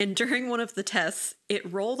And during one of the tests,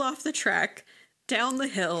 it rolled off the track, down the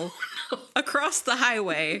hill, across the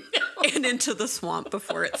highway, and into the swamp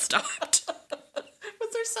before it stopped. Was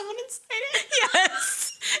there someone inside it?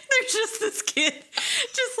 Yes! There's just this kid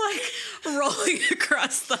just like rolling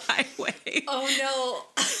across the highway. Oh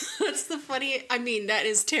no. That's the funny, I mean, that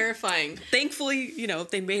is terrifying. Thankfully,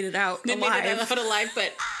 they made it out alive. Made it out alive,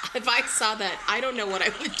 but if I saw that, I don't know what I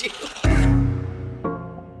would do.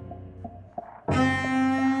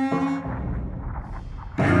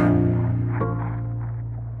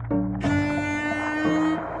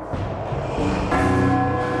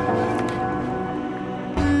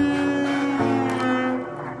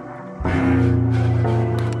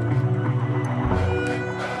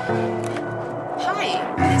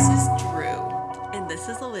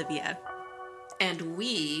 Olivia. And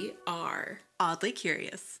we are Oddly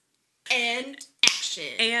Curious. And Action.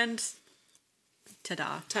 And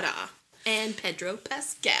ta-da. Ta-da. And Pedro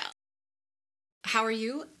Pascal. How are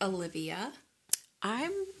you, Olivia?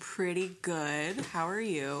 I'm pretty good. How are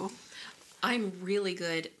you? I'm really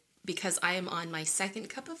good because I am on my second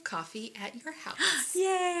cup of coffee at your house.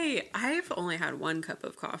 Yay! I've only had one cup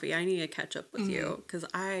of coffee. I need to catch up with you because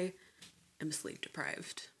I am sleep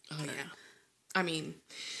deprived. Oh, yeah. I mean,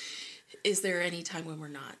 is there any time when we're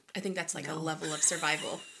not? I think that's like a level of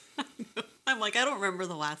survival. I'm like, I don't remember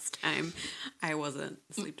the last time I wasn't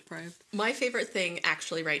sleep deprived. My favorite thing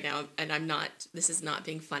actually right now, and this is not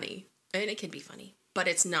being funny, and it can be funny, but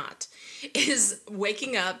it's not, is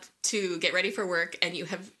waking up to get ready for work and you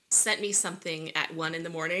have sent me something at 1 a.m.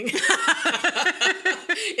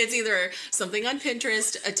 It's either something on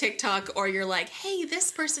Pinterest, a TikTok, or you're like, hey, this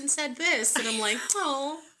person said this. And I'm like,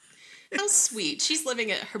 oh, how sweet. She's living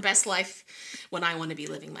her best life when I want to be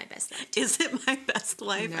living my best life too. Is it my best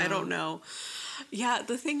life? No. I don't know. Yeah,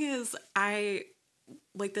 the thing is,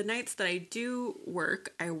 like the nights that I do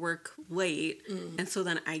work, I work late. And so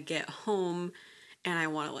then I get home and I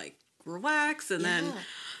want to like relax. And then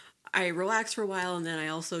I relax for a while. And then I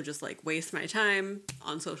also just like waste my time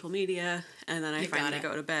on social media. And then I finally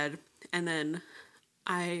go to bed. And then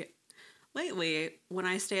lately, when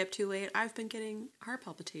I stay up too late, I've been getting heart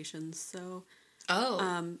palpitations. So,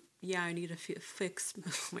 yeah, I need to fix.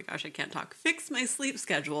 Oh my gosh, I can't talk. Fix my sleep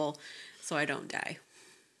schedule so I don't die.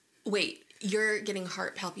 Wait, you're getting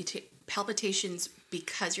heart palpitations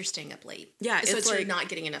because you're staying up late? Yeah, so it's like, you're not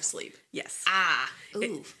getting enough sleep. Yes.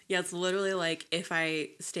 Ooh. It's literally like if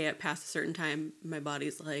I stay up past a certain time, my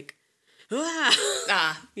body's like,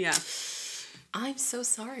 ah. Yeah. I'm so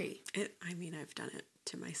sorry. I've done it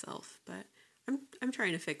to myself, but I'm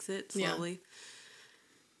trying to fix it slowly.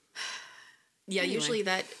 Yeah, anyway. Usually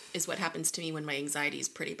that is what happens to me when my anxiety is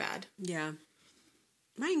pretty bad. Yeah.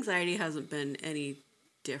 My anxiety hasn't been any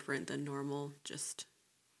different than normal, just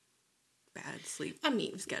bad sleep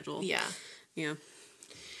schedule. Yeah. Yeah.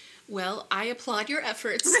 Well, I applaud your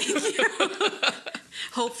efforts. Thank you.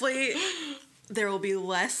 Hopefully there will be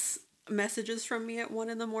less messages from me at 1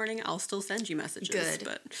 a.m. I'll still send you messages. Good.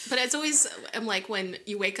 But it's always, I'm like, when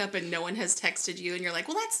you wake up and no one has texted you and you're like,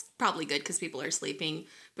 well, that's probably good because people are sleeping.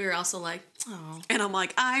 But you're also like, oh. And I'm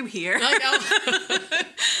like, I'm here. I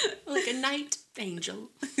know. Like a night angel.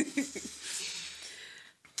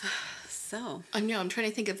 So. I know. I'm trying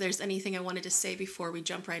to think if there's anything I wanted to say before we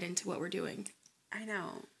jump right into what we're doing. I know.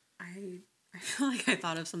 I feel like I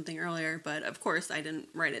thought of something earlier, but of course I didn't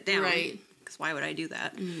write it down. Right. Because why would I do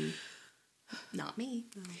that? Not me.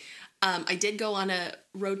 No. I did go on a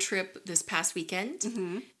road trip this past weekend,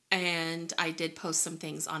 and I did post some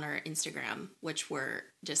things on our Instagram, which were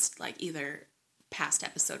just like either past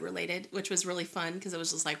episode related, which was really fun because it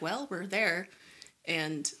was just like, well, we're there,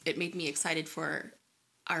 and it made me excited for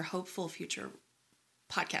our hopeful future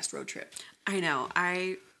podcast road trip. I know.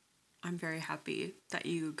 I'm very happy that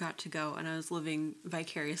you got to go, and I was living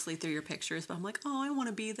vicariously through your pictures, but I'm like, oh, I want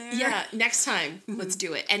to be there. Yeah, next time, let's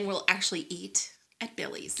do it. And we'll actually eat at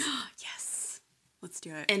Billy's. Yes. Let's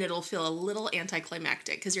do it. And it'll feel a little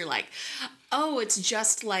anticlimactic, because you're like, oh, it's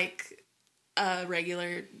just like a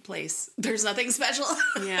regular place. There's nothing special.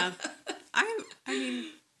 Yeah. I mean,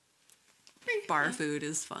 bar food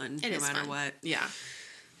is fun, no matter what. Yeah.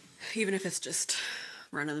 Even if it's just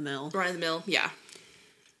run-of-the-mill. Run-of-the-mill, yeah.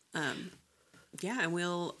 Yeah,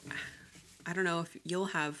 and I don't know if you'll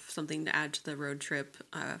have something to add to the road trip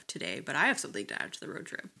today, but I have something to add to the road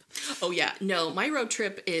trip. Oh, yeah. No, my road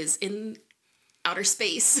trip is in outer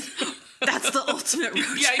space. That's the ultimate road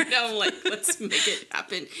trip. Yeah, I know. Like, let's make it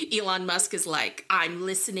happen. Elon Musk is like, I'm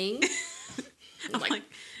listening. I'm like,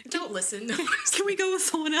 don't listen. Can we go with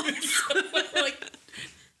someone else?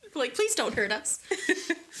 like, please don't hurt us.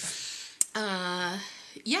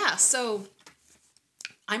 Yeah, so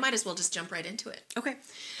I might as well just jump right into it. Okay.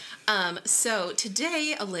 So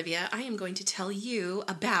today, Olivia, I am going to tell you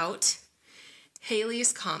about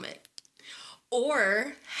Halley's Comet,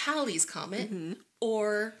 or Halley's Comet,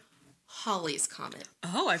 or Halley's Comet.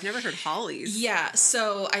 Oh, I've never heard Halley's. Yeah,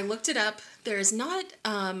 so I looked it up. There's not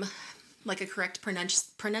like a correct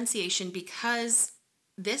pronunciation because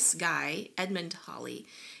this guy, Edmund Halley,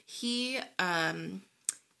 he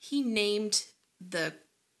named the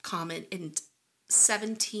comet in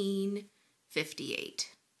 1758.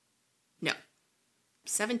 No,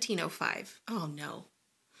 1705. Oh no,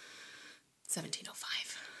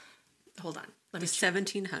 1705. Hold on. Let me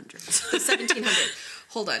 1700s. 1700.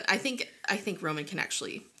 Hold on. I think Roman can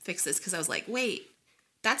actually fix this because I was like, wait,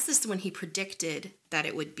 that's this when he predicted that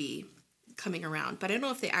it would be coming around, but I don't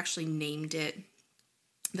know if they actually named it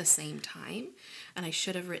the same time, and I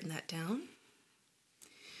should have written that down.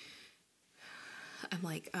 I'm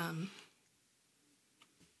like, I'm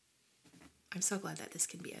so glad that this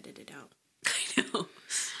can be edited out. I know.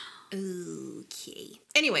 Okay.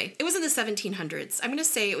 Anyway, it was in the 1700s. I'm going to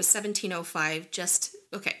say it was 1705.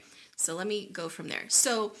 Okay. So let me go from there.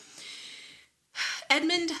 So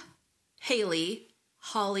Edmund Halley,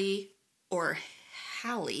 or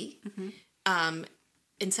Halley, in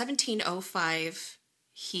 1705,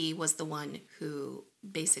 he was the one who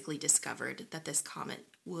basically discovered that this comet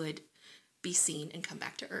would be seen and come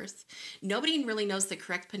back to Earth. Nobody really knows the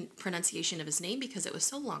correct pronunciation of his name because it was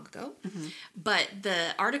so long ago. But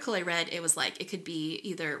the article I read, it was like it could be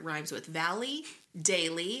either rhymes with valley,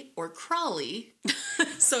 daily, or crawley.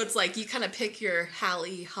 So it's like you kind of pick your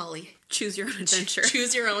Halley. Choose your own adventure.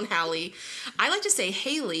 Choose your own Halley. I like to say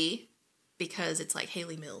Halley because it's like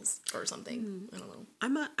Haley Mills or something. I don't know.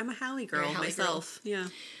 I'm a Halley girl Halley myself. Girl. Yeah.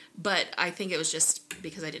 But I think it was just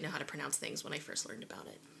because I didn't know how to pronounce things when I first learned about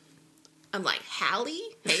it. I'm like, Halley?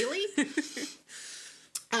 Haley? We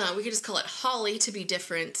could just call it Halley to be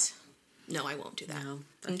different. No, I won't do that. No,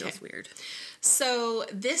 that feels weird. So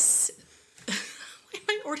this...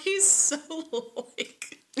 my already so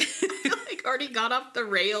like... I feel like already got off the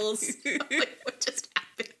rails. Like, what just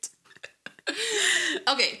happened?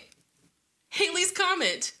 Okay. Halley's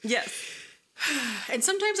Comet. Yes. And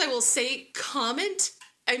sometimes I will say comet.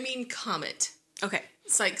 I mean comet. Okay.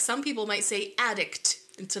 It's like some people might say addict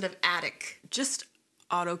instead of attic. Just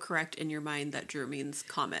autocorrect in your mind that Drew means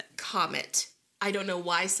comet. Comet. I don't know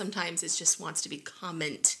why sometimes it just wants to be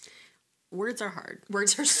comment. Words are hard.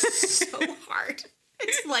 Words are so hard.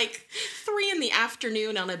 It's like 3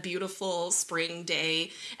 PM on a beautiful spring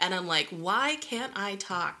day, and I'm like, why can't I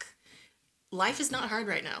talk? Life is not hard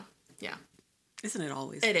right now. Yeah. Isn't it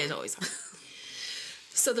always? It is always hard.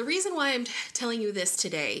 So the reason why I'm telling you this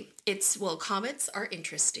today, comets are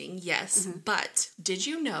interesting, yes, but did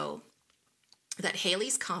you know that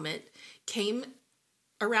Halley's Comet came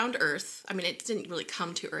around Earth? I mean, it didn't really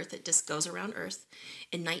come to Earth, it just goes around Earth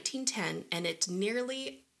in 1910, and it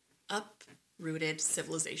nearly uprooted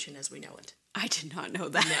civilization as we know it. I did not know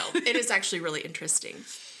that. No, it is actually really interesting.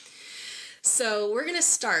 So we're going to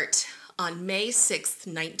start on May 6th,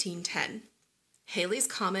 1910. Halley's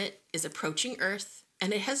Comet is approaching Earth,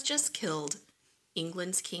 and it has just killed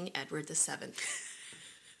England's King Edward VII.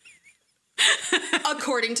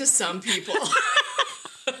 According to some people.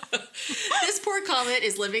 This poor comet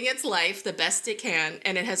is living its life the best it can,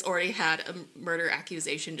 and it has already had a murder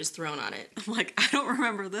accusation just thrown on it. I'm like, I don't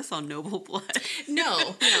remember this on Noble Blood.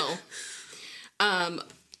 No.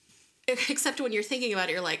 Except when you're thinking about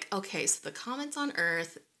it, you're like, okay, so the comet's on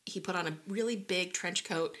Earth. He put on a really big trench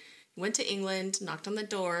coat, went to England, knocked on the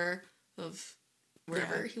door of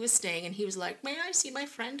wherever he was staying, and he was like, may I see my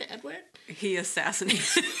friend Edward? He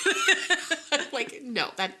assassinated. Like,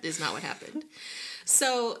 no, that is not what happened.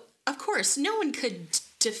 So, of course, no one could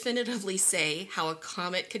definitively say how a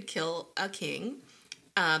comet could kill a king,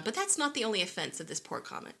 but that's not the only offense of this poor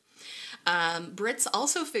comet. Brits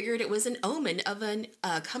also figured it was an omen of an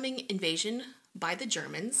coming invasion by the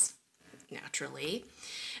Germans, naturally.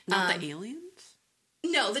 Not the aliens?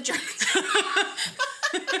 No, the Germans.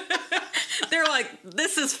 They're like,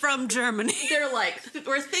 this is from Germany. They're like,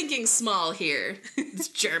 we're thinking small here. It's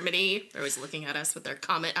Germany. They're always looking at us with their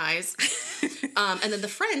comet eyes. And then the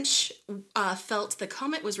French felt the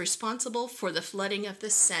comet was responsible for the flooding of the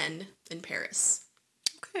Seine in Paris.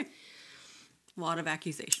 Okay. A lot of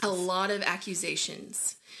accusations. A lot of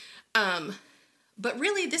accusations. But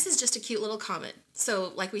really, this is just a cute little comet.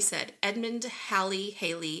 So, like we said, Edmund Halley,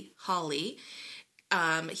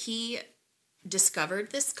 he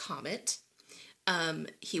discovered this comet.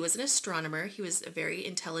 He was an astronomer. He was a very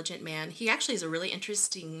intelligent man. He actually is a really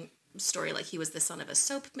interesting story. Like, he was the son of a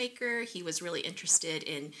soap maker. He was really interested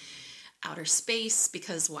in outer space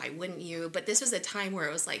because why wouldn't you? But this was a time where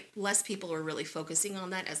it was like less people were really focusing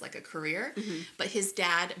on that as like a career. But his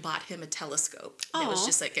dad bought him a telescope. It was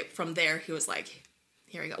just like from there he was like,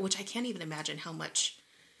 here we go. Which I can't even imagine how much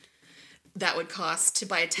that would cost to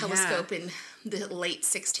buy a telescope in the late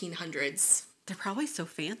 1600s. They're probably so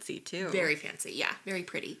fancy too. Very fancy, yeah, very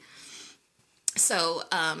pretty. So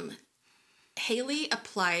Halley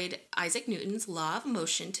applied Isaac Newton's law of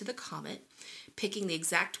motion to the comet, picking the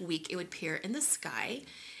exact week it would appear in the sky.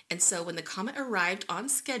 And so when the comet arrived on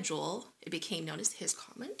schedule, it became known as his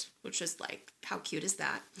comet, which is like, how cute is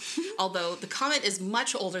that? Although the comet is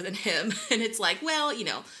much older than him, and it's like, well, you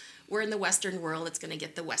know, we're in the Western world, it's going to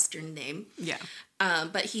get the Western name. Yeah.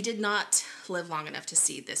 But he did not live long enough to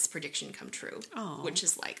see this prediction come true, which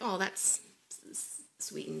is like, oh, that's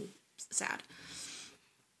sweet and sad.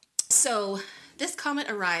 So this comet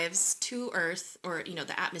arrives to Earth, or, you know,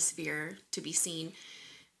 the atmosphere, to be seen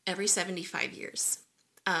every 75 years.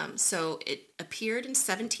 So it appeared in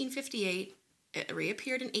 1758. It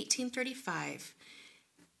reappeared in 1835.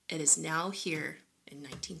 It is now here in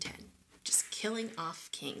 1910. Just killing off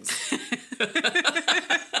kings.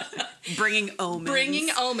 Bringing omens. Bringing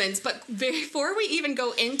omens. But before we even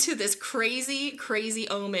go into this crazy, crazy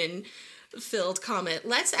omen-filled comet,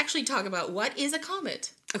 let's actually talk about what is a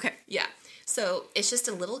comet. Okay. Yeah. So it's just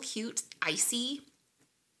a little cute, icy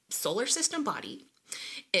solar system body.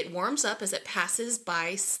 It warms up as it passes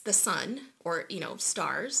by the sun, or, you know,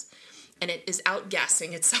 stars, and it is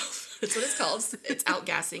outgassing itself. That's what it's called. It's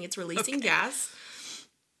outgassing. It's releasing gas.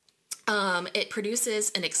 It produces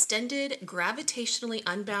an extended gravitationally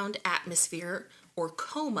unbound atmosphere, or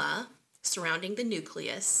coma, surrounding the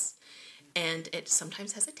nucleus, and it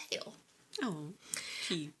sometimes has a tail. Oh,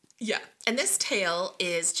 cute. Yeah, and this tail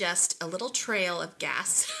is just a little trail of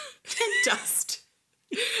gas and dust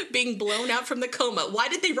being blown out from the coma. Why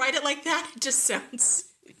did they write it like that? It just sounds...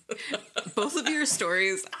 Both of your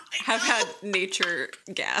stories have had nature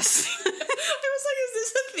gas. I was like, is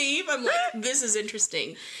this a theme? I'm like, this is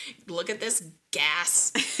interesting. Look at this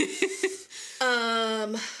gas.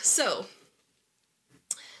 So,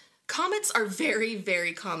 comets are very,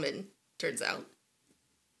 very common, turns out.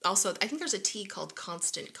 Also, I think there's a tea called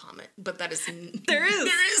Constant Comet, but that is... There is.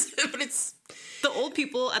 There is, but it's... The old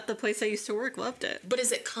people at the place I used to work loved it. But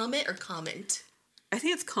is it comet or comment? I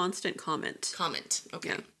think it's Constant Comment. Comment, okay.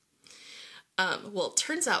 Yeah. Well, it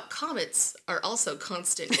turns out comets are also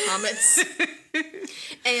constant comets.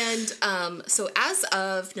 And so as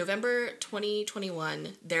of November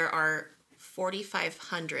 2021, there are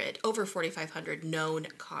over 4,500 known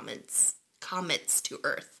comets to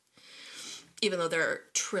Earth, even though there are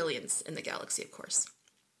trillions in the galaxy, of course.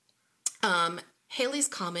 Halley's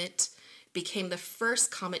Comet became the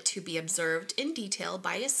first comet to be observed in detail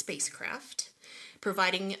by a spacecraft,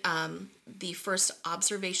 providing the first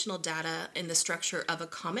observational data in the structure of a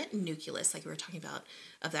comet nucleus, like we were talking about,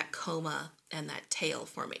 of that coma and that tail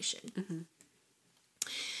formation. Mm-hmm.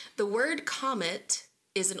 The word comet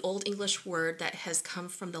is an Old English word that has come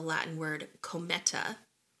from the Latin word cometa,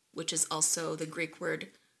 which is also the Greek word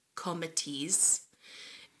cometes,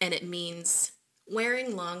 and it means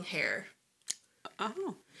wearing long hair.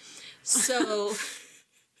 Oh. So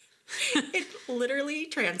it literally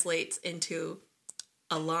translates into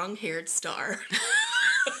a long-haired star,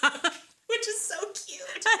 which is so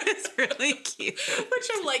cute. That is really cute. Which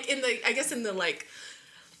I'm like, in the like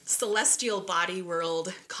celestial body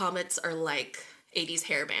world, comets are like 80s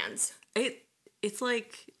hair bands. It's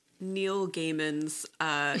like Neil Gaiman's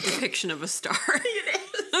depiction of a star. It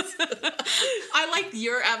is. I like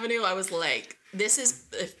your avenue. I was like, this is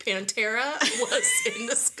if Pantera was in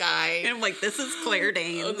the sky. And I'm like, this is Claire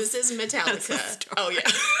Danes. Oh, this is Metallica. Oh, yeah.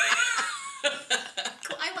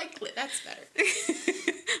 I like that's better.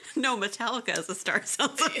 No, Metallica as a star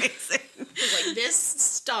sounds amazing. It's like, this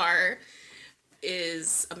star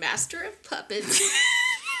is a master of puppets.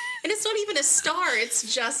 And it's not even a star.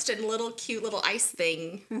 It's just a little cute little ice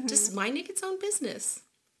thing. Mm-hmm. Just minding its own business.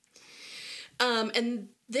 And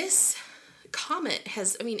this comet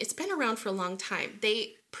it's been around for a long time.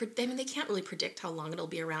 They can't really predict how long it'll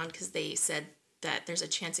be around because they said that there's a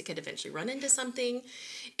chance it could eventually run into something.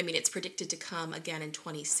 It's predicted to come again in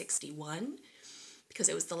 2061 because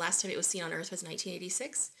it was the last time it was seen on Earth was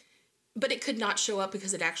 1986. But it could not show up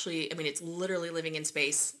because it actually, it's literally living in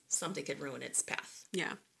space. Something could ruin its path.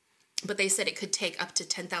 Yeah. But they said it could take up to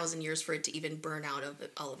 10,000 years for it to even burn out of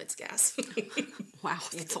all of its gas. Wow,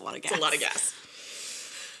 that's a lot of gas. It's a lot of gas.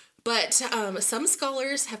 But some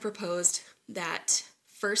scholars have proposed that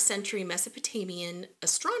first century Mesopotamian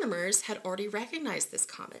astronomers had already recognized this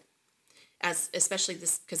comet, especially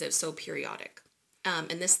this because it was so periodic. And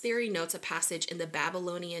this theory notes a passage in the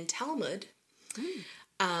Babylonian Talmud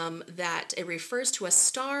that it refers to a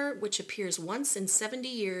star which appears once in 70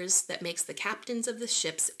 years that makes the captains of the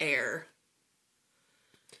ships err.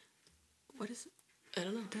 What does I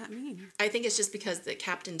don't know. that mean? I think it's just because the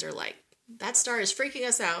captains are like, that star is freaking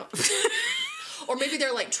us out. Or maybe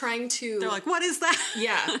they're like trying to... They're like, what is that?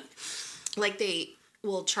 Yeah. Like they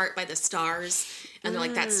will chart by the stars and they're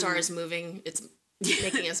like, that star is moving. It's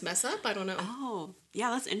making us mess up. I don't know. Oh,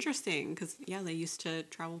 yeah, that's interesting because, yeah, they used to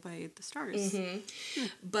travel by the stars. Mm-hmm.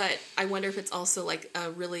 But I wonder if it's also like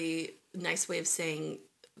a really nice way of saying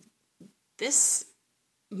this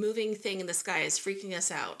moving thing in the sky is freaking us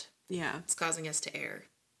out. Yeah. It's causing us to err.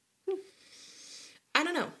 I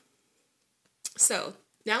don't know. So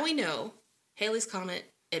now we know Halley's Comet,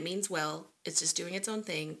 it means well. It's just doing its own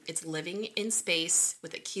thing. It's living in space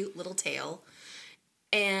with a cute little tail.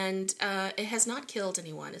 And it has not killed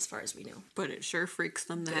anyone as far as we know. But it sure freaks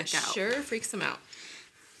them the heck out. Sure freaks them out.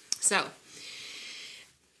 So,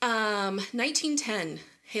 1910,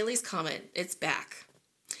 Halley's Comet, it's back.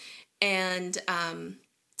 And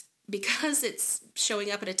because it's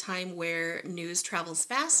showing up at a time where news travels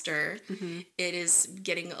faster, it is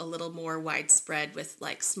getting a little more widespread with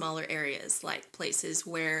like smaller areas, like places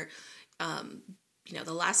where,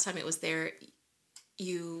 the last time it was there,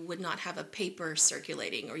 you would not have a paper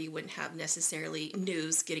circulating or you wouldn't have necessarily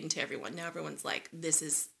news getting to everyone. Now everyone's like, this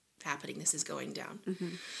is happening, this is going down.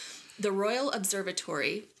 The Royal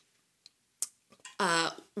Observatory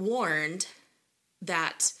warned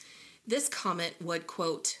that this comet would,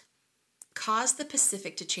 quote, cause the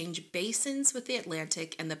Pacific to change basins with the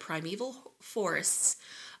Atlantic and the primeval forests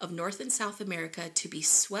of North and South America to be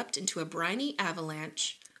swept into a briny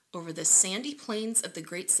avalanche over the sandy plains of the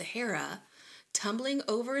Great Sahara, tumbling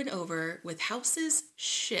over and over with houses,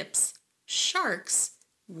 ships, sharks,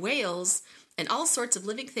 whales, and all sorts of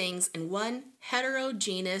living things in one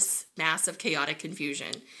heterogeneous mass of chaotic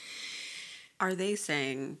confusion. Are they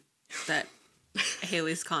saying that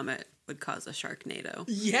Halley's Comet would cause a Sharknado?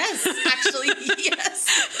 Yes, actually, yes.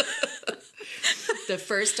 The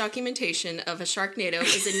first documentation of a Sharknado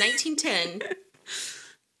is in 1910.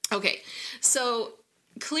 Okay, so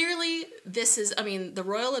clearly this is, the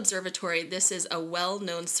Royal Observatory, this is a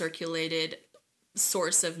well-known circulated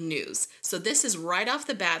source of news. So this is right off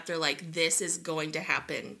the bat, they're like, this is going to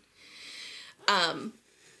happen.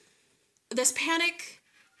 This panic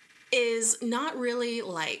is not really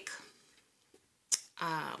like,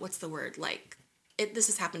 what's the word? Like, this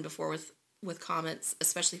has happened before with comets,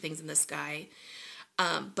 especially things in the sky.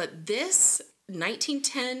 But this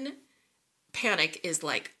 1910 panic is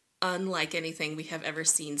like unlike anything we have ever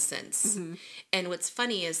seen since. And what's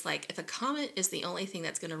funny is like, if a comet is the only thing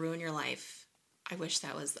that's going to ruin your life, I wish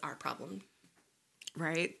that was our problem.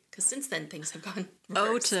 Right. Because since then, things have gone worse.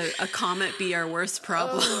 Oh, to a comet be our worst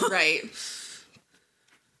problem. Oh, right.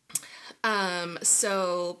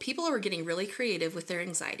 So people were getting really creative with their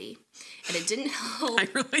anxiety, and it didn't help. I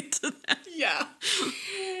relate to that. Yeah.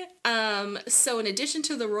 So in addition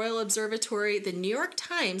to the Royal Observatory, the New York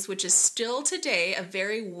Times, which is still today a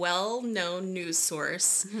very well-known news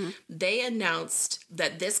source, they announced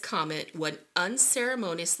that this comet would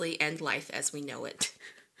unceremoniously end life as we know it.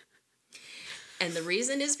 And the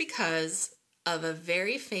reason is because of a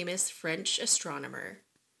very famous French astronomer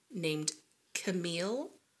named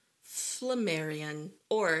Camille Flammarion,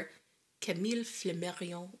 or Camille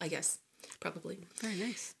Flammarion, I guess, probably. Very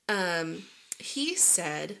nice. He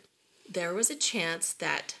said there was a chance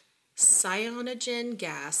that cyanogen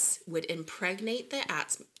gas would impregnate the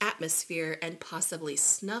atmosphere and possibly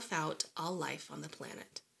snuff out all life on the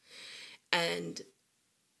planet. And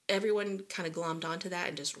everyone kind of glommed onto that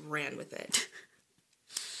and just ran with it.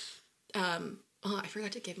 I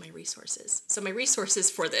forgot to give my resources. So my resources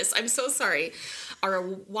for this, I'm so sorry, are a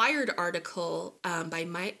Wired article by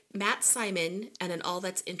Matt Simon and an All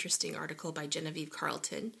That's Interesting article by Genevieve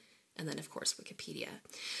Carlton, and then, of course, Wikipedia.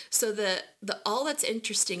 So the All That's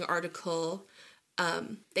Interesting article,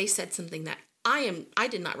 they said something that I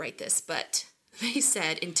did not write this, but they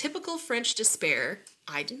said, in typical French despair,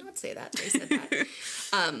 I did not say that, they said that,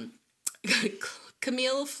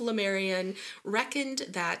 Camille Flammarion reckoned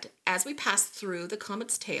that as we pass through the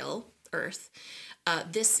comet's tail, Earth,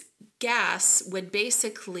 this gas would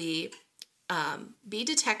basically be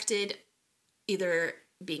detected either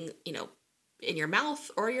being, in your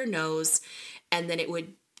mouth or your nose, and then it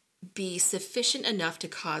would be sufficient enough to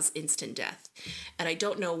cause instant death. And I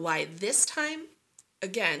don't know why this time,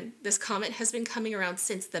 again, this comet has been coming around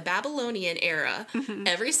since the Babylonian era.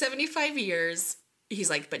 Every 75 years,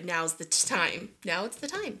 he's like, but now's the time. Now it's the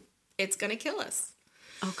time. It's going to kill us.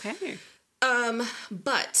 Okay.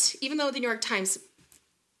 But even though the New York Times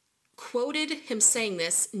quoted him saying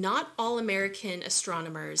this, not all American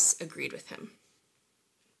astronomers agreed with him.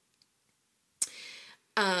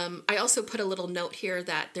 I also put a little note here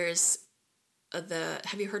that there's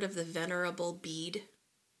have you heard of the Venerable Bede?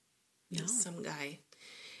 No. Some guy.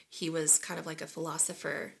 He was kind of like a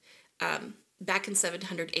philosopher. Back in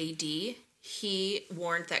 700 AD, he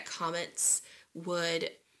warned that comets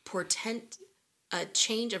would portend a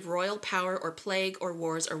change of royal power or plague or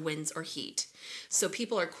wars or winds or heat. So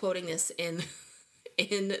people are quoting this in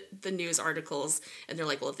the news articles, and they're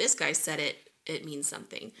like, well, if this guy said it, it means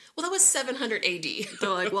something. Well, that was 700 AD. They're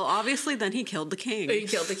like, well, obviously then he killed the king. He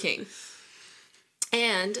killed the king.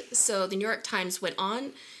 And so the New York Times went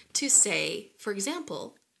on to say, for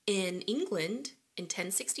example, in England in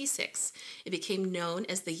 1066, it became known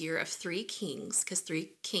as the Year of Three Kings because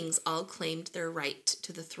three kings all claimed their right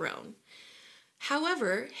to the throne.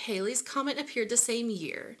 However, Halley's comet appeared the same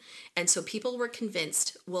year, and so people were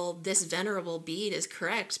convinced, well, this Venerable Bede is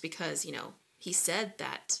correct because, he said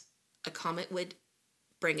that a comet would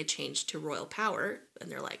bring a change to royal power,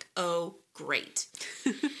 and they're like, oh, great.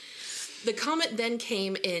 The comet then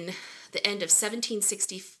came in the end of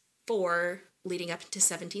 1764, leading up to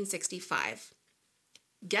 1765.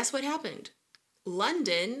 Guess what happened?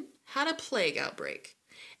 London had a plague outbreak,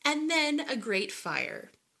 and then a great fire.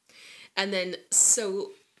 And then,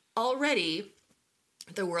 so already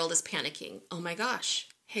the world is panicking. Oh my gosh,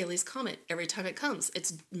 Halley's Comet, every time it comes,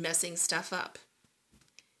 it's messing stuff up.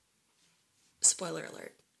 Spoiler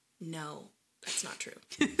alert. No, that's not true.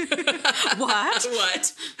 What?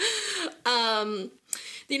 What? The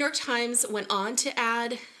New York Times went on to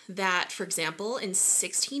add that, for example, in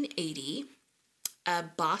 1680, a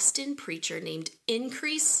Boston preacher named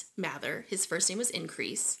Increase Mather, his first name was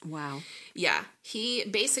Increase. Wow. Yeah, he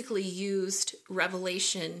basically used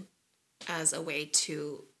Revelation as a way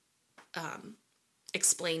to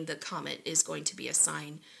explain the comet is going to be a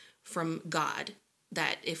sign from God,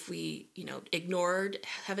 that if we, ignored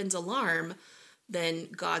heaven's alarm, then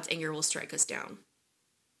God's anger will strike us down.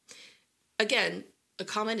 Again, a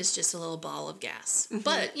comet is just a little ball of gas. Mm-hmm.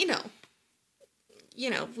 But,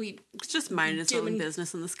 it's just minding its own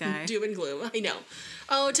business in the sky. Doom and gloom, I know.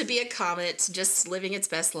 Oh, to be a comet, just living its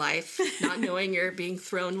best life, not knowing you're being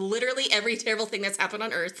thrown literally every terrible thing that's happened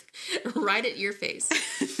on Earth right at your face.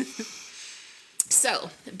 So,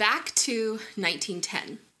 back to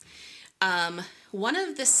 1910. One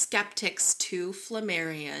of the skeptics to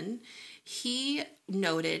Flammarion, he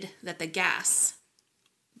noted that the gas,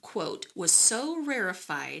 quote, was so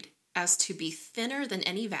rarefied as to be thinner than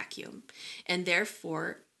any vacuum, and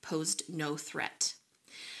therefore posed no threat.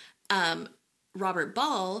 Robert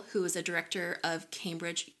Ball, who was a director of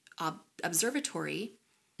Cambridge Observatory,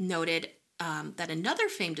 noted that another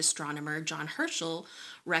famed astronomer, John Herschel,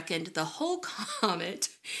 reckoned the whole comet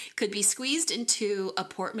could be squeezed into a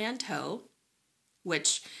portmanteau,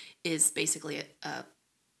 which is basically a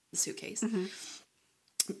suitcase. Mm-hmm.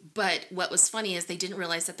 But what was funny is they didn't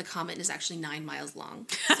realize that the comet is actually 9 miles long.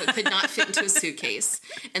 So it could not fit into a suitcase.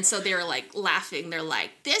 And so they were like laughing. They're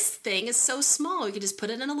like, this thing is so small. We could just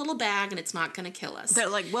put it in a little bag and it's not going to kill us. They're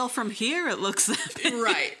like, well, from here it looks that big.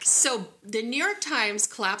 Right. So the New York Times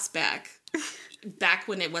claps back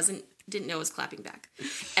when it didn't know it was clapping back.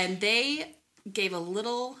 And they gave a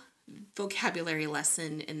little vocabulary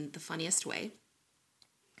lesson in the funniest way.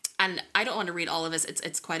 And I don't want to read all of this.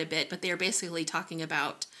 It's quite a bit, but they are basically talking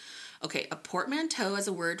about, okay, a portmanteau is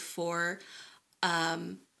a word for a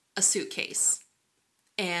suitcase.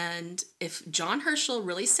 And if John Herschel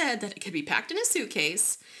really said that it could be packed in a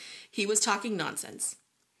suitcase, he was talking nonsense.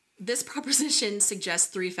 This proposition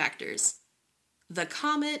suggests 3 factors: the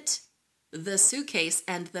comet, the suitcase,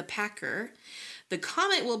 and the packer. The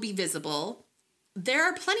comet will be visible. There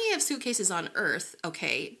are plenty of suitcases on Earth,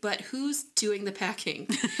 okay, but who's doing the packing?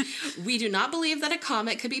 We do not believe that a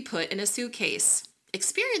comet could be put in a suitcase.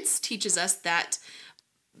 Experience teaches us that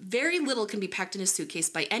very little can be packed in a suitcase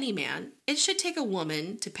by any man. It should take a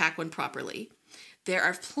woman to pack one properly. There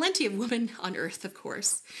are plenty of women on Earth, of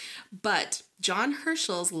course, but John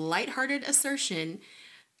Herschel's lighthearted assertion,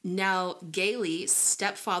 now gaily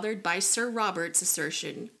stepfathered by Sir Robert's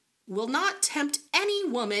assertion, will not tempt any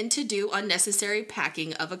woman to do unnecessary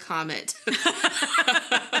packing of a comet.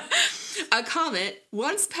 A comet,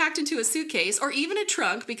 once packed into a suitcase or even a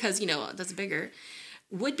trunk, because, that's bigger,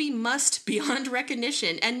 would be must beyond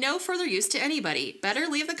recognition and no further use to anybody. Better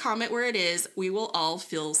leave the comet where it is. We will all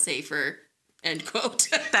feel safer. End quote.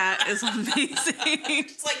 That is amazing.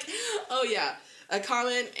 It's like, oh yeah, a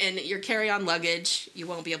comet and your carry-on luggage, you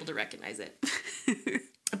won't be able to recognize it.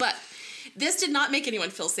 But This did not make anyone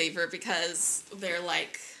feel safer because they're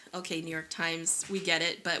like, okay, New York Times, we get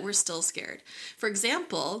it, but we're still scared. For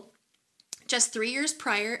example, just 3 years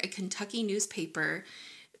prior, a Kentucky newspaper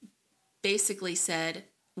basically said,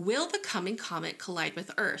 will the coming comet collide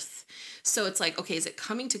with Earth? So it's like, okay, is it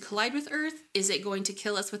coming to collide with Earth? Is it going to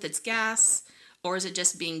kill us with its gas? Or is it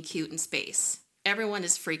just being cute in space? Everyone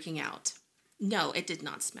is freaking out. No, it did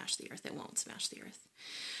not smash the Earth. It won't smash the Earth.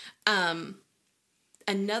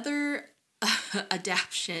 Another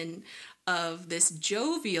adaptation of this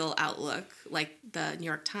jovial outlook, like the New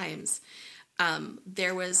York Times,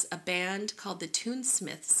 there was a band called the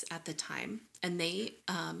Toonsmiths at the time, and they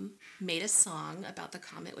made a song about the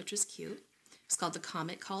comet, which was cute. It's called The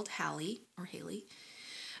Comet Called Halley, or Halley.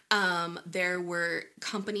 There were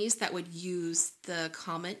companies that would use the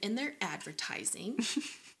comet in their advertising,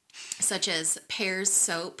 such as Pear's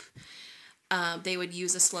Soap. They would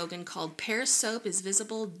use a slogan called, Pear's Soap is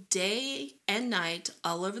visible day and night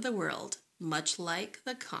all over the world, much like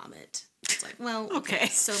the comet. It's like, well, okay.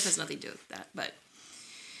 Soap has nothing to do with that. But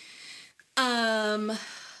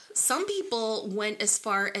some people went as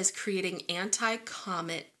far as creating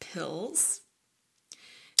anti-comet pills.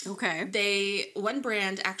 Okay. One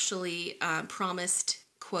brand actually promised,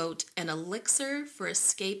 quote, an elixir for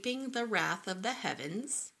escaping the wrath of the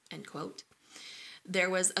heavens, end quote.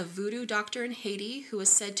 There was a voodoo doctor in Haiti who was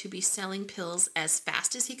said to be selling pills as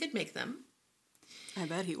fast as he could make them. I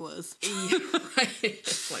bet he was.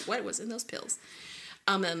 Like, what was in those pills?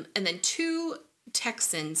 And then 2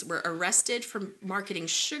 Texans were arrested for marketing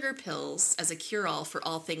sugar pills as a cure-all for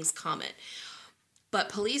all things comet. But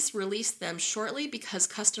police released them shortly because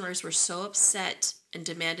customers were so upset and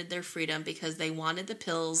demanded their freedom because they wanted the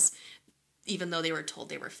pills even though they were told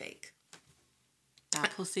they were fake.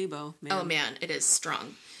 That placebo, man. Oh, man, it is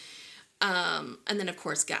strong. And then, of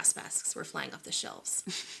course, gas masks were flying off the shelves.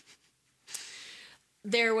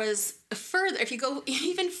 There was further, if you go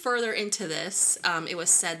even further into this, it was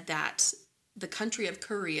said that the country of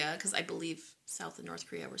Korea, because I believe South and North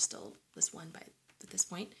Korea were still this one at this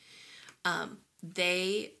point,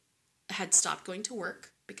 they had stopped going to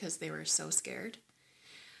work because they were so scared.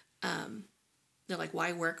 They're like,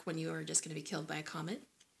 why work when you are just going to be killed by a comet?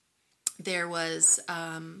 There was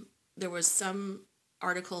some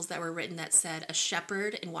articles that were written that said a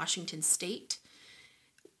shepherd in Washington State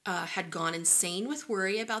had gone insane with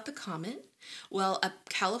worry about the comet. Well, a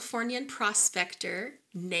Californian prospector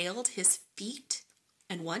nailed his feet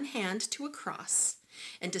and one hand to a cross,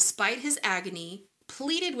 and despite his agony,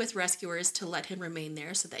 pleaded with rescuers to let him remain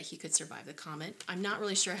there so that he could survive the comet. I'm not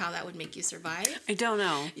really sure how that would make you survive. I don't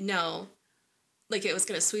know. No. Like it was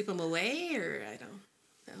going to sweep him away, or I don't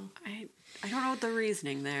know. I don't know what the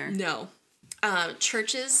reasoning there. No.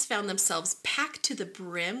 Churches found themselves packed to the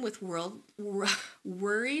brim with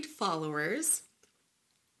worried followers.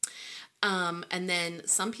 And then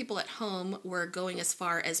some people at home were going as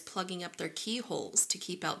far as plugging up their keyholes to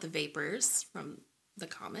keep out the vapors from the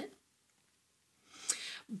comet.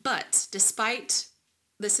 But despite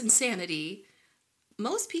this insanity,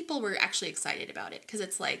 most people were actually excited about it because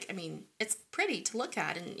it's like, I mean, it's pretty to look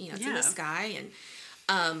at and, you know, it's in the sky, and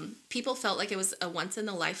people felt like it was a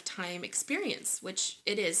once-in-a-lifetime experience, which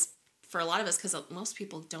it is for a lot of us because most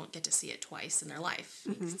people don't get to see it twice in their life.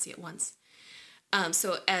 Mm-hmm. You can see it once.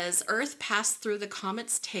 So as Earth passed through the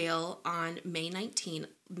comet's tail on May 19,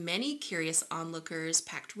 many curious onlookers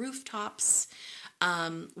packed rooftops,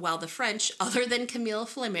 while the French, other than Camille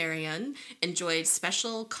Flammarion, enjoyed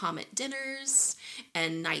special comet dinners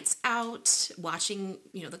and nights out, watching,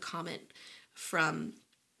 you know, the comet from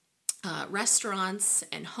restaurants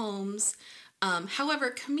and homes. However,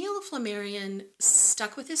 Camille Flammarion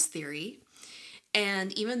stuck with his theory,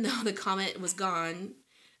 and even though the comet was gone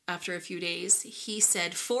after a few days, he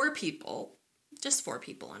said 4 people, just 4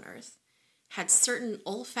 people on Earth, had certain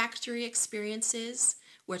olfactory experiences,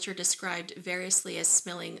 which are described variously as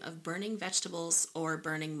smelling of burning vegetables or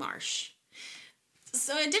burning marsh.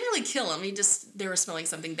 So it didn't really kill him. They were smelling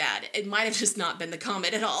something bad. It might have just not been the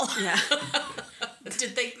comet at all. Yeah.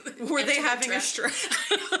 Were they having a stroke?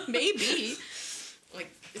 Maybe.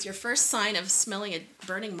 Like, it's your first sign of smelling a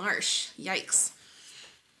burning marsh. Yikes.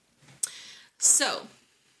 So,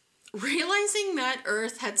 realizing that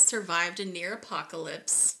Earth had survived a near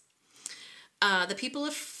apocalypse, the people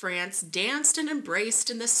of France danced and embraced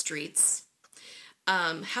in the streets.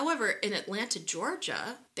 However, in Atlanta,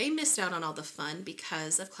 Georgia, they missed out on all the fun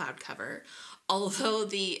because of cloud cover, although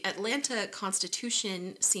the Atlanta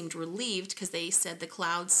Constitution seemed relieved because they said the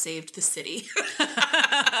clouds saved the city.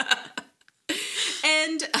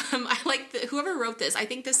 And I like whoever wrote this, I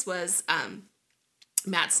think this was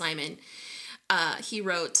Matt Simon. he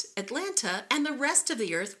wrote, Atlanta and the rest of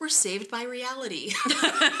the earth were saved by reality.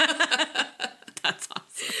 That's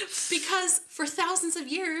awesome. Because for thousands of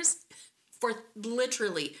years, for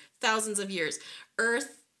literally thousands of years,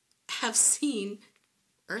 Earth has seen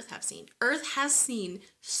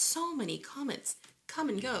so many comets come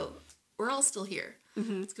and go. We're all still here.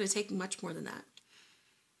 Mm-hmm. It's going to take much more than that.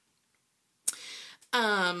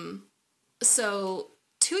 So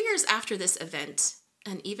 2 years after this event,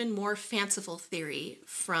 an even more fanciful theory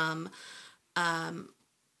from, I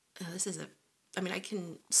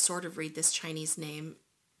can sort of read this Chinese name.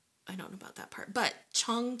 I don't know about that part, but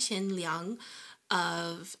Cheng Qin Liang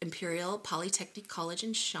of Imperial Polytechnic College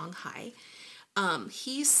in Shanghai,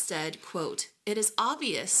 he said, quote, "It is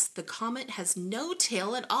obvious the comet has no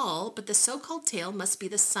tail at all, but the so-called tail must be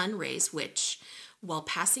the sun rays which, while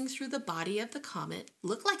passing through the body of the comet,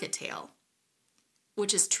 look like a tail."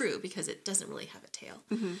 Which is true because it doesn't really have a tail.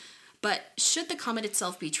 Mm-hmm. But should the comet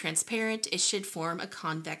itself be transparent, it should form a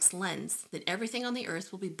convex lens. Then everything on the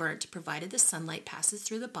Earth will be burnt provided the sunlight passes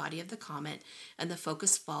through the body of the comet and the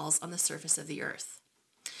focus falls on the surface of the Earth.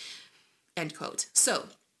 End quote. So,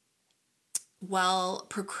 while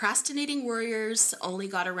procrastinating warriors only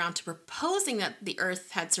got around to proposing that the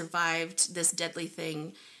Earth had survived this deadly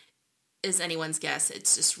thing is anyone's guess.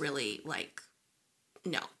 It's just really like,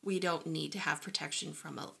 no, we don't need to have protection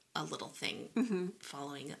from a little thing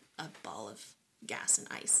following a ball of gas and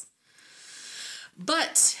ice.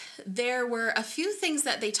 But there were a few things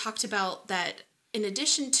that they talked about that, in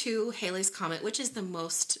addition to Halley's Comet, which is the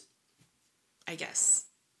most, I guess,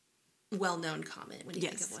 well-known comet when you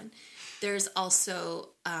think of one, there's also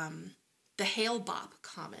the Hale-Bopp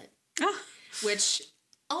Comet, which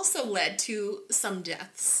also led to some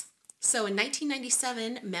deaths. So in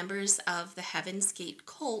 1997, members of the Heaven's Gate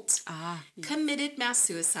cult committed mass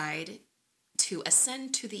suicide to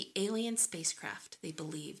ascend to the alien spacecraft they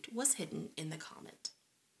believed was hidden in the comet.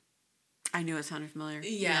 I knew it sounded familiar.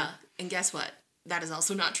 Yeah. And guess what? That is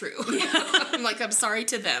also not true. I'm sorry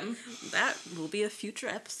to them. That will be a future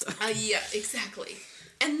episode. Yeah, exactly.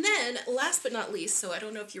 And then, last but not least, so I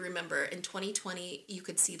don't know if you remember, in 2020, you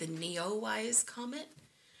could see the Neowise Comet.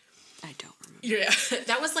 I don't remember. Yeah,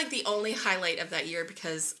 that was like the only highlight of that year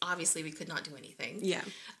because obviously we could not do anything. Yeah.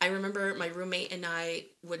 I remember my roommate and I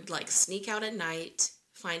would like sneak out at night,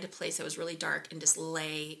 find a place that was really dark and just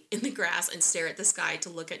lay in the grass and stare at the sky to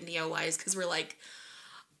look at Neowise because we're like,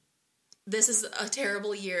 this is a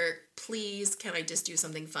terrible year. Please, can I just do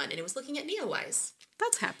something fun? And it was looking at Neowise.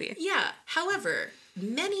 That's happy. Yeah. However,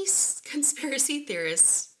 many conspiracy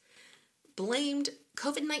theorists blamed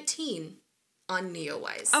COVID-19 on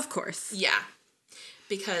Neowise. Of course. Yeah.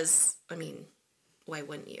 Because, why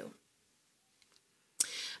wouldn't you?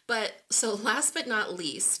 But, so last but not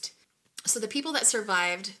least, so the people that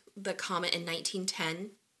survived the comet in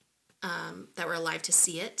 1910, that were alive to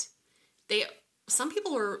see it, some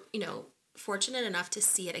people were, fortunate enough to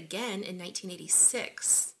see it again in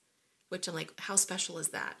 1986, which I'm like, how special is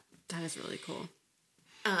that? That is really cool.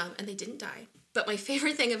 And they didn't die. But my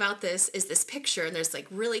favorite thing about this is this picture, and there's like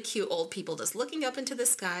really cute old people just looking up into the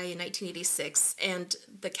sky in 1986, and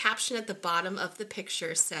the caption at the bottom of the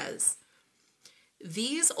picture says,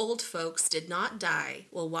 "These old folks did not die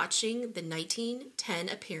while watching the 1910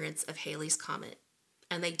 appearance of Halley's Comet,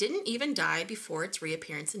 and they didn't even die before its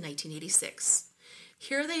reappearance in 1986.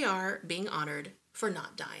 Here they are being honored for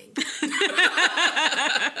not dying."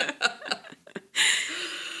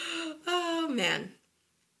 Oh, man.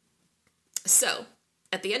 So,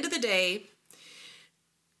 at the end of the day,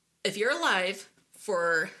 if you're alive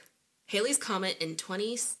for Halley's Comet in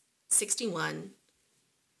 2061,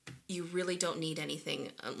 you really don't need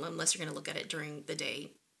anything unless you're going to look at it during the day.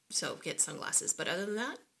 So, get sunglasses. But other than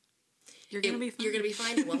that, you're going to be fine. You're going to be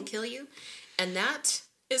fine. It won't kill you. And that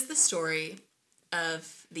is the story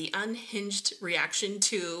of the unhinged reaction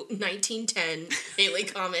to 1910 Halley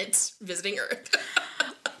Comet visiting Earth.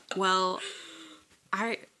 Well,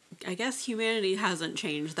 I guess humanity hasn't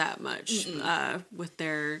changed that much with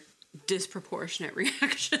their disproportionate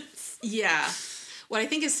reactions. Yeah. What I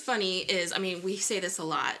think is funny is, we say this a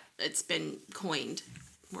lot. It's been coined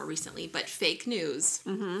more recently, but fake news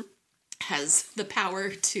has the power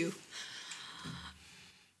to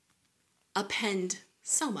upend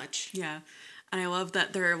so much. Yeah. And I love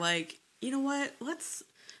that they're like, you know what?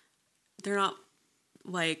 They're not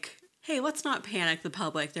like, hey, let's not panic the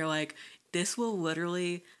public. They're like, this will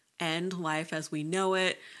literally end life as we know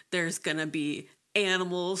it. There's going to be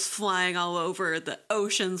animals flying all over. The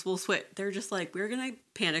oceans will switch. They're just like, we're going to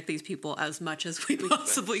panic these people as much as we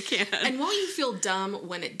possibly can. And won't you feel dumb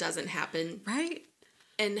when it doesn't happen? Right?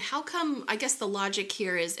 And how come, I guess the logic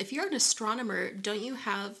here is, if you're an astronomer, don't you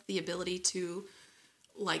have the ability to,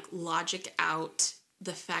 like, logic out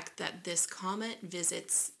the fact that this comet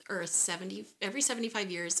visits Earth every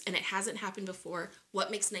 75 years and it hasn't happened before?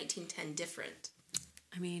 What makes 1910 different?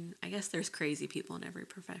 I mean, I guess there's crazy people in every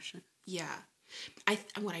profession. Yeah.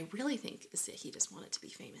 What I really think is that he just wanted to be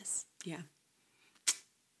famous. Yeah.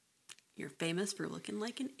 You're famous for looking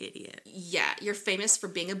like an idiot. Yeah, you're famous for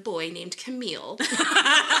being a boy named Camille.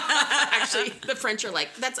 Actually, the French are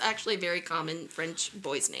like, that's actually a very common French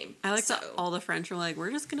boy's name. I like that all the French are like,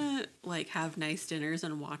 we're just gonna like have nice dinners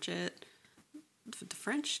and watch it. The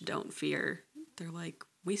French don't fear. They're like,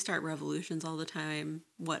 we start revolutions all the time.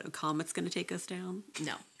 What, a comet's gonna take us down?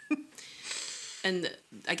 No. And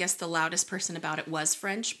I guess the loudest person about it was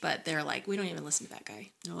French, but they're like, we don't even listen to that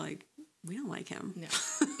guy. They're like, we don't like him. No.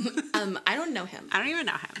 I don't know him. I don't even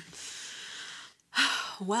know him.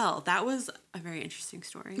 Well, that was a very interesting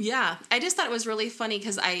story. Yeah. I just thought it was really funny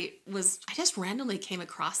because I just randomly came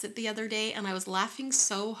across it the other day and I was laughing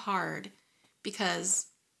so hard because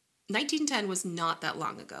 1910 was not that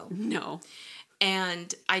long ago. No.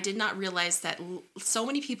 And I did not realize that so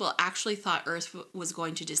many people actually thought Earth was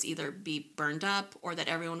going to just either be burned up or that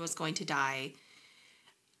everyone was going to die.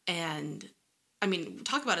 And I mean,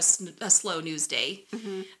 talk about a slow news day.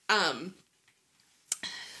 Mm-hmm.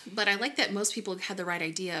 But I like that most people had the right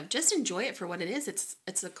idea of just enjoy it for what it is.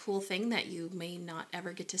 It's a cool thing that you may not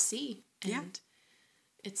ever get to see. And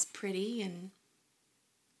it's pretty and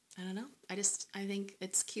I don't know. I think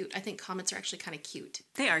it's cute. I think comets are actually kind of cute.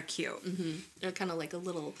 They are cute. Mm-hmm. They're kind of like a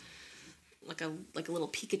little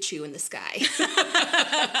Pikachu in the sky.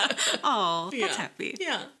 Oh, that's happy.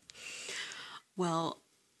 Yeah. Well,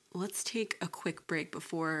 let's take a quick break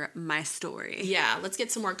before my story. Yeah, let's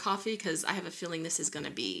get some more coffee because I have a feeling this is going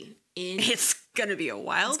to be It's going to be a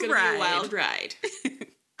wild ride. It's going to be a wild ride.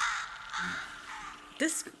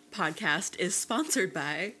 This podcast is sponsored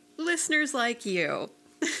by listeners like you.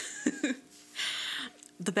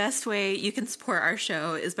 The best way you can support our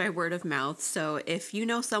show is by word of mouth. So if you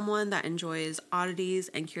know someone that enjoys oddities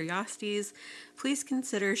and curiosities, please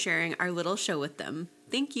consider sharing our little show with them.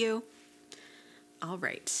 Thank you. All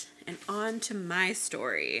right, and on to my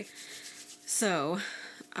story. So,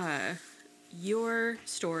 your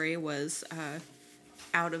story was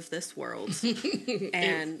out of this world.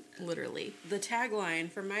 And literally, the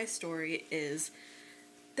tagline for my story is,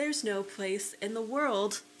 "There's no place in the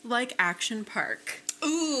world like Action Park."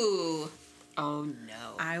 Ooh. Oh,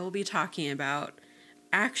 no. I will be talking about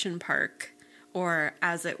Action Park, or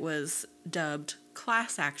as it was dubbed,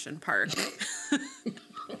 Class Action Park.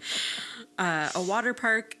 A water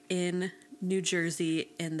park in New Jersey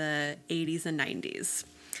in the 80s and 90s.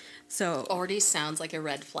 So already sounds like a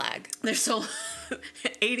red flag. They're so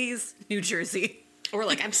 80s New Jersey. Or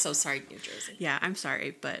like, I'm so sorry, New Jersey. Yeah, I'm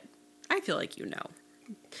sorry, but I feel like you know.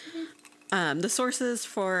 The sources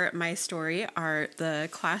for my story are the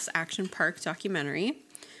Class Action Park documentary,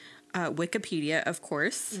 Wikipedia, of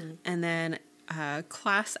course, and then a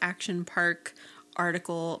Class Action Park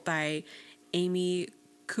article by Amy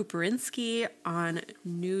Kuperinski on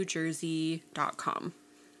NewJersey.com.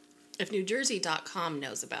 If NewJersey.com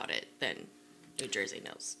knows about it, then New Jersey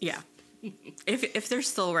knows. Yeah. If they're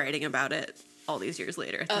still writing about it all these years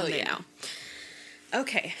later, then they know.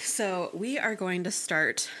 Okay, so we are going to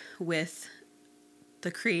start with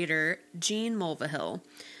the creator, Gene Mulvihill.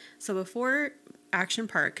 So before Action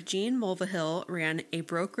Park, Gene Mulvihill ran a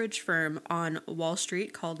brokerage firm on Wall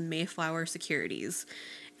Street called Mayflower Securities.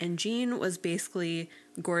 And Gene was basically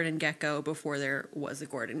Gordon Gekko before there was a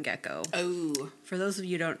Gordon Gekko. Oh. For those of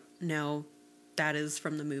you who don't know, that is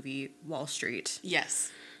from the movie Wall Street. Yes.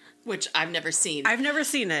 Which I've never seen. I've never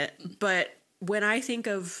seen it, but when I think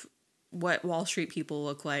of what Wall Street people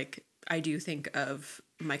look like, I do think of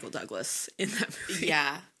Michael Douglas in that movie.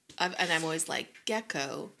 Yeah. And I'm always like,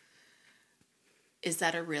 Gecko, is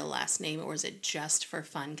that a real last name or is it just for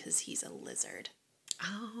fun because he's a lizard?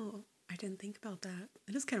 Oh, I didn't think about that.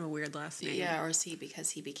 It is kind of a weird last name. Yeah, or is he because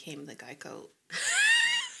he became the Geico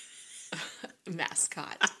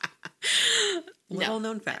mascot? Little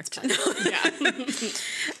known fact. Yeah.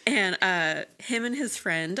 And him and his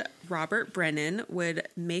friend, Robert Brennan, would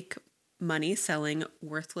make money selling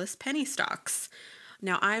worthless penny stocks.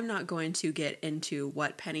 Now, I'm not going to get into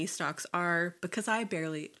what penny stocks are because I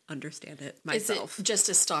barely understand it myself. Is it just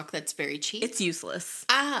a stock that's very cheap? It's useless.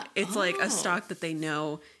 It's like a stock that they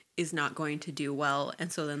know is not going to do well,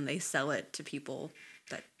 and so then they sell it to people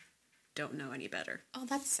that don't know any better. Oh,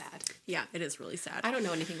 that's sad. Yeah, it is really sad. I don't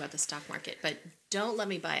know anything about the stock market, but don't let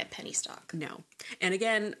me buy a penny stock. No. And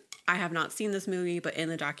again, I have not seen this movie, but in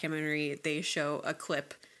the documentary, they show a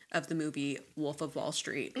clip of the movie Wolf of Wall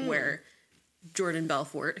Street, where Jordan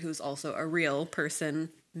Belfort, who's also a real person,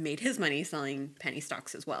 made his money selling penny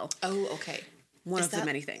stocks as well. Oh, okay. One of the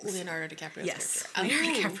many things. Leonardo DiCaprio's yes, character?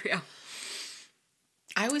 Leonardo DiCaprio.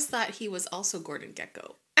 I always thought he was also Gordon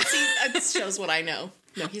Gekko. See, that shows what I know.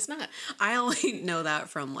 No, he's not. I only know that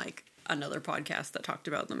from like another podcast that talked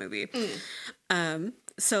about the movie.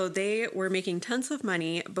 So they were making tons of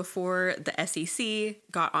money before the SEC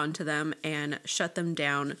got onto them and shut them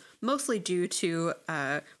down, mostly due to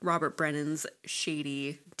Robert Brennan's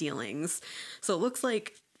shady dealings. So it looks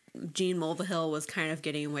like Gene Mulvihill was kind of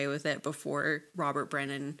getting away with it before Robert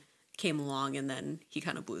Brennan came along, and then he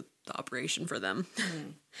kind of blew the operation for them.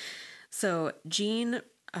 So Gene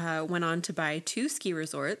went on to buy 2 ski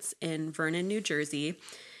resorts in Vernon, New Jersey.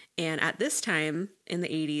 And at this time in the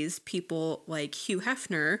 80s, people like Hugh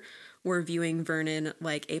Hefner were viewing Vernon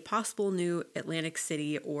like a possible new Atlantic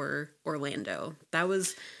City or Orlando. That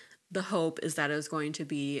was the hope, is that it was going to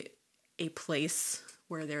be a place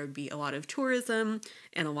where there would be a lot of tourism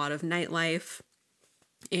and a lot of nightlife.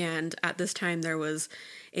 And at this time, there was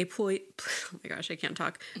a Playboy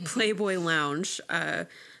Lounge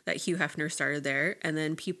that Hugh Hefner started there. And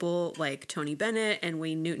then people like Tony Bennett and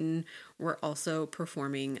Wayne Newton were also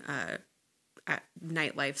performing at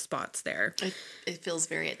nightlife spots there. It feels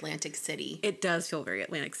very Atlantic City. It does feel very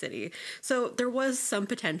Atlantic City. So there was some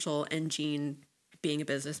potential, and Gene, being a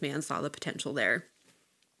businessman, saw the potential there.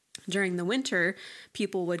 During the winter,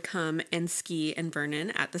 people would come and ski in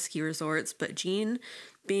Vernon at the ski resorts, but Gene,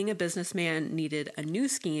 being a businessman, needed a new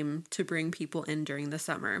scheme to bring people in during the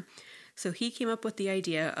summer. So he came up with the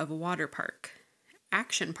idea of a water park,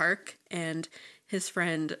 Action Park, and his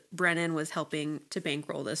friend Brennan was helping to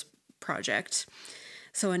bankroll this project.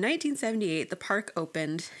 So in 1978, the park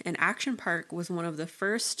opened, and Action Park was one of the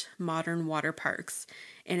first modern water parks,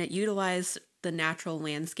 and it utilized the natural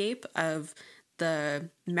landscape of the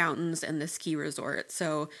mountains and the ski resort.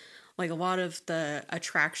 So like a lot of the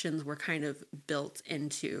attractions were kind of built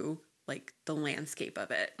into like the landscape of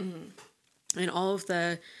it. And all of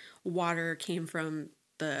the water came from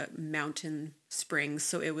the mountain springs,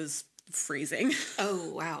 so it was freezing. Oh,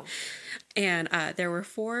 wow. And there were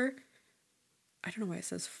 4, I don't know why it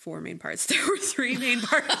says 4 main parts. There were 3 main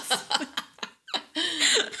parts.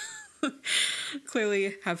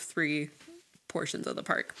 Clearly have 3 portions of the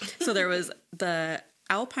park. So there was the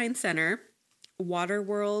Alpine Center, Water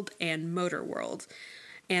World, and Motor World.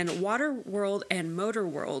 And Water World and Motor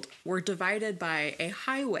World were divided by a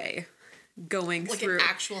highway going like through. An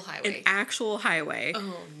actual highway. An actual highway.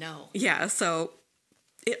 Oh, no. Yeah, so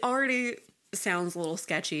it already sounds a little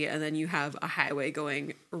sketchy, and then you have a highway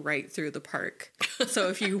going right through the park. So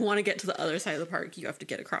if you want to get to the other side of the park, you have to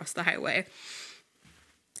get across the highway.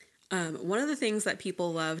 One of the things that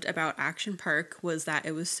people loved about Action Park was that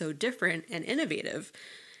it was so different and innovative.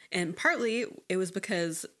 And partly it was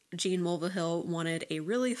because Gene Mulvihill wanted a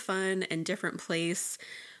really fun and different place,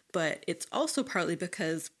 but it's also partly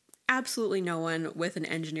because absolutely no one with an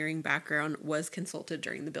engineering background was consulted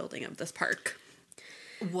during the building of this park.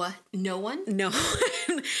 What? No one? No.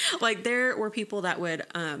 Like there were people that would,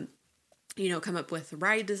 come up with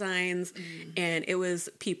ride designs, and it was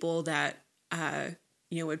people that,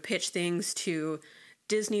 would pitch things to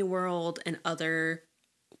Disney World and other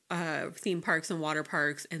theme parks and water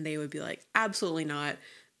parks, and they would be like, absolutely not.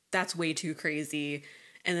 That's way too crazy.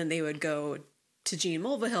 And then they would go to Gene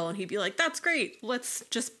Mulvihill, and he'd be like, that's great. Let's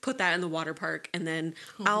just put that in the water park, and then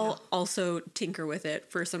I'll also tinker with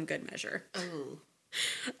it for some good measure.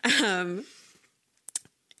 Oh.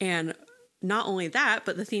 And not only that,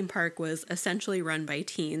 but the theme park was essentially run by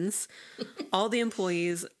teens. All the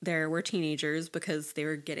employees there were teenagers because they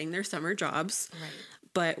were getting their summer jobs. Right.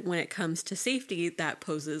 But when it comes to safety, that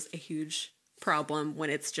poses a huge problem when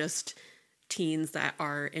it's just teens that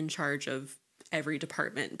are in charge of every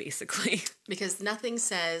department, basically. Because nothing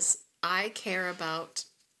says, I care about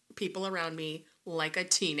people around me like a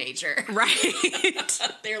teenager. Right.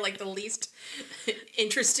 They're like the least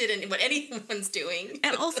interested in what anyone's doing.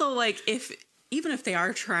 And also, like, even if they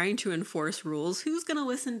are trying to enforce rules, who's going to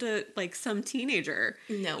listen to, like, some teenager?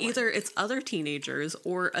 No one. Either it's other teenagers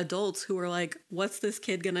or adults who are like, what's this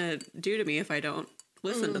kid going to do to me if I don't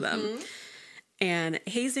listen to them? And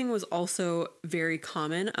hazing was also very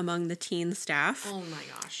common among the teen staff. Oh, my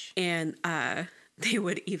gosh. And they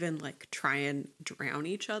would even, like, try and drown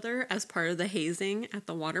each other as part of the hazing at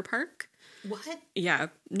the water park. What? Yeah.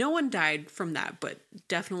 No one died from that, but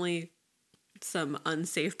definitely some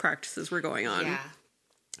unsafe practices were going on. Yeah.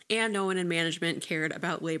 And no one in management cared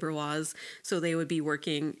about labor laws, so they would be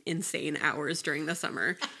working insane hours during the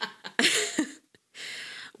summer.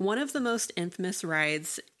 one of the most infamous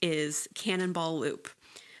rides is Cannonball Loop.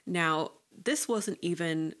 Now, this wasn't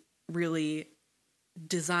even really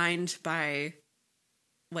designed by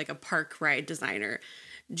like a park ride designer.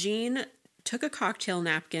 Gene took a cocktail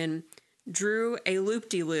napkin, drew a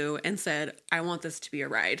loop-de-loo, and said, I want this to be a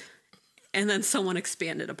ride. And then someone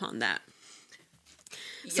expanded upon that.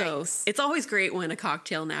 Yikes. So it's always great when a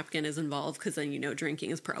cocktail napkin is involved, because then you know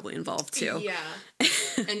drinking is probably involved too. Yeah.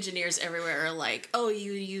 Engineers everywhere are like, oh,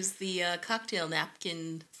 you use the cocktail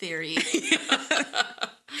napkin theory.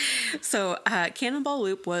 So Cannonball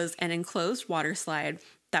Loop was an enclosed water slide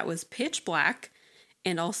that was pitch black.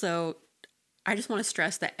 And also, I just want to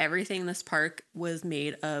stress that everything in this park was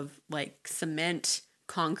made of like cement,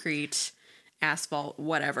 concrete, asphalt,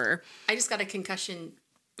 whatever. I just got a concussion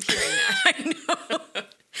hearing that. I know.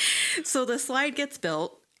 So the slide gets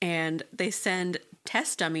built and they send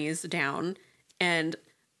test dummies down, and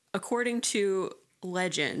according to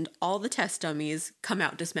legend, all the test dummies come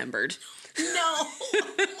out dismembered. No!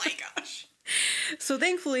 Oh my gosh. So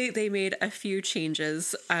thankfully they made a few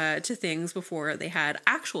changes to things before they had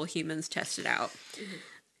actual humans tested out. Mm-hmm.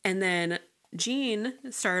 And then Gene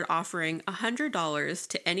started offering $100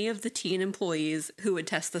 to any of the teen employees who would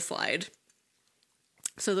test the slide.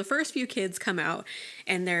 So the first few kids come out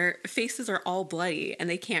and their faces are all bloody and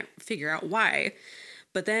they can't figure out why.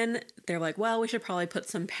 But then they're like, well, we should probably put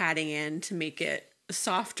some padding in to make it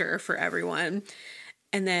softer for everyone.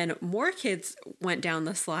 And then more kids went down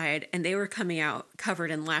the slide and they were coming out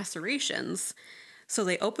covered in lacerations. So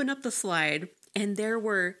they opened up the slide and there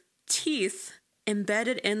were teeth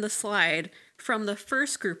embedded in the slide from the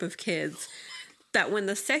first group of kids, that when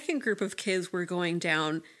the second group of kids were going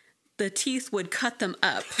down, the teeth would cut them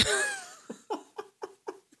up.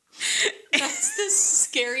 That's the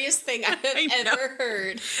scariest thing I have ever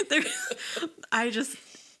heard.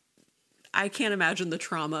 I can't imagine the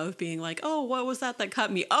trauma of being like, oh, what was that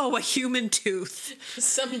cut me? Oh, a human tooth.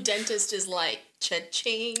 Some dentist is like,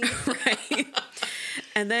 cha-ching. Right.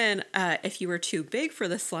 And then if you were too big for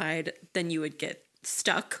the slide, then you would get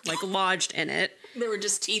stuck, like lodged in it. There were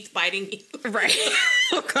just teeth biting you. Right.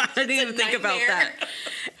 Oh, God, I didn't even think about that.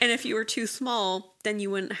 And if you were too small, then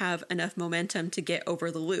you wouldn't have enough momentum to get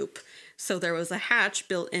over the loop. So there was a hatch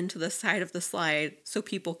built into the side of the slide so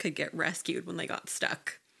people could get rescued when they got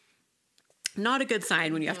stuck. Not a good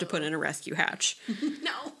sign when you have to put in a rescue hatch.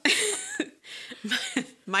 No.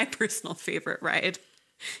 My personal favorite ride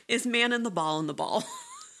is Man in the Ball in the Ball.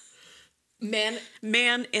 Man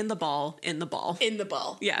in the Ball in the Ball. In the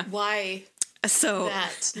Ball. Yeah. Why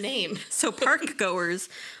that name? So park goers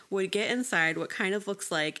would get inside what kind of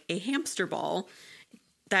looks like a hamster ball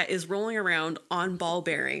that is rolling around on ball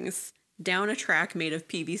bearings down a track made of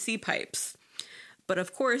PVC pipes. But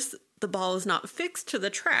of course, the ball is not fixed to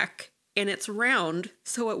the track, and it's round,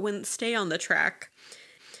 so it wouldn't stay on the track.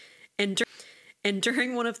 And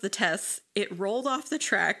during one of the tests, it rolled off the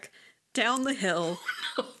track, down the hill,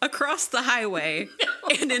 across the highway,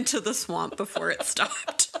 and into the swamp before it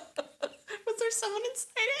stopped. Was there someone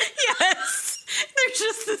inside it? Yes! There's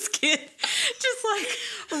just this kid just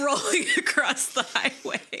like rolling across the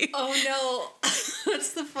highway. Oh no.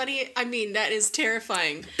 That's the funny, that is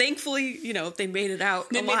terrifying. Thankfully, they made it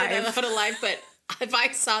out alive. Made it out alive, but if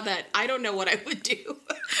I saw that, I don't know what I would do.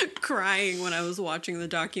 Crying when I was watching the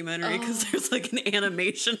documentary because there's like an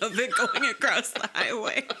animation of it going across the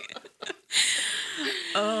highway.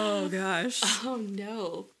 Oh gosh. Oh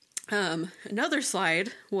no. Another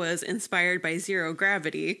slide was inspired by zero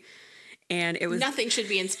gravity, and it was nothing should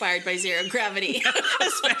be inspired by zero gravity,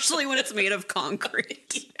 especially when it's made of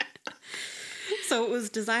concrete. Yeah. So it was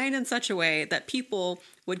designed in such a way that people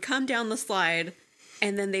would come down the slide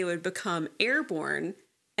and then they would become airborne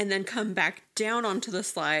and then come back down onto the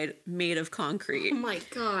slide made of concrete. Oh my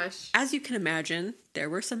gosh. As you can imagine, there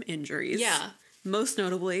were some injuries. Yeah. Most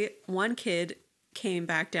notably, one kid came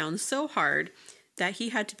back down so hard that he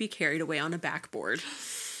had to be carried away on a backboard.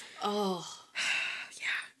 Oh.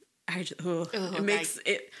 Yeah. It makes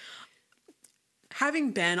it...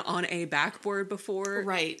 Having been on a backboard before...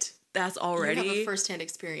 Right. That's already... You have a first-hand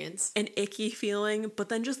experience. An icky feeling, but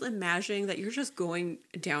then just imagining that you're just going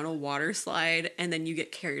down a water slide and then you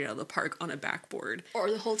get carried out of the park on a backboard.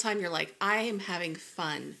 Or the whole time you're like, I am having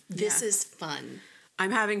fun. This is fun.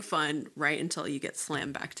 I'm having fun right until you get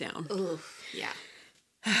slammed back down. Oof.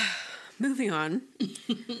 Yeah. Moving on.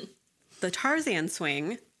 The Tarzan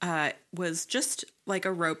swing was just like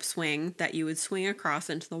a rope swing that you would swing across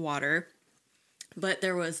into the water. But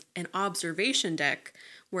there was an observation deck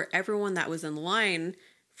where everyone that was in line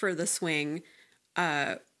for the swing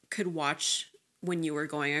could watch when you were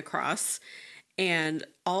going across. and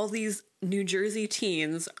all these New Jersey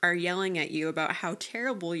teens are yelling at you about how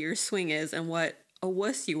terrible your swing is and what a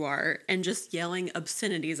wuss you are, and just yelling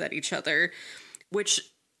obscenities at each other, which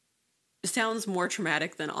sounds more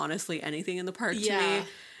traumatic than honestly anything in the park to me.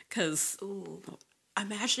 Because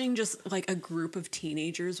imagining just like a group of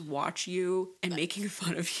teenagers watch you and making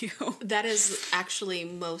fun of you. That is actually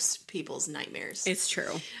most people's nightmares. It's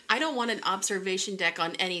true. I don't want an observation deck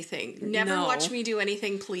on anything. Never watch me do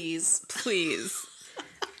anything, please. Please.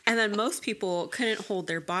 And then most people couldn't hold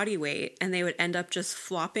their body weight, and they would end up just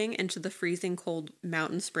flopping into the freezing cold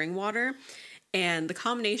mountain spring water. And the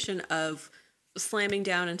combination of slamming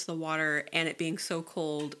down into the water and it being so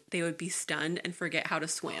cold, they would be stunned and forget how to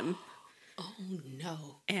swim. Oh,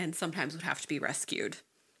 no. And sometimes would have to be rescued.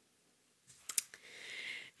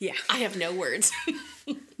 Yeah. I have no words.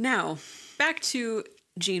 Now, back to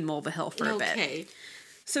Gene Mulvihill for a bit. Okay.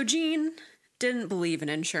 So Gene didn't believe in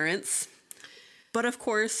insurance, but of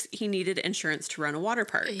course he needed insurance to run a water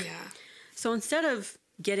park. Yeah. So instead of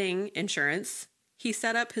getting insurance, he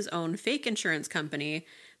set up his own fake insurance company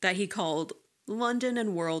that he called London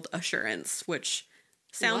and World Assurance, which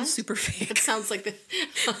sounds super fake. It sounds like the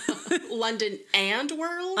London and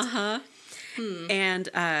World? Uh-huh. And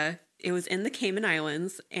it was in the Cayman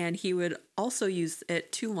Islands, and he would also use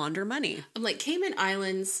it to launder money. I'm like, Cayman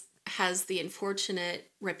Islands has the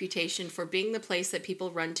unfortunate reputation for being the place that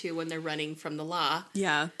people run to when they're running from the law.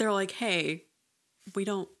 Yeah, they're like, hey, we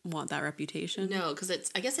don't want that reputation. No, because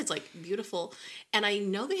I guess it's like beautiful. And I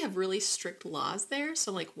know they have really strict laws there.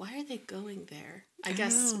 So like, why are they going there? I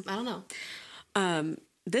don't know.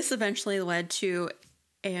 This eventually led to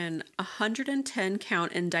an 110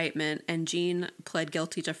 count indictment, and Gene pled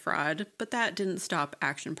guilty to fraud, but that didn't stop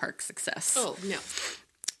Action Park's success. Oh,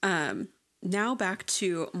 no. Now back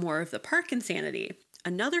to more of the park insanity.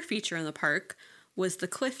 Another feature in the park was the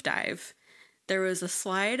cliff dive. There was a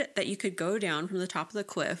slide that you could go down from the top of the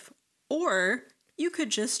cliff, or you could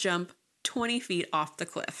just jump 20 feet off the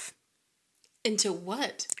cliff. Into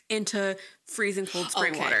what? Into freezing cold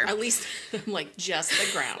spring water. At least I'm like just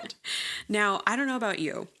the ground. Now, I don't know about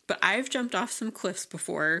you, but I've jumped off some cliffs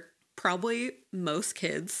before. Probably most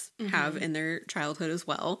kids have in their childhood as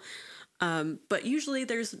well. But usually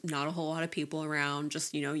there's not a whole lot of people around,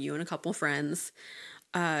 just, you and a couple friends.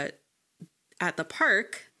 At the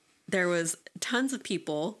park, there was tons of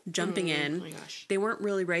people jumping in. Oh my gosh. They weren't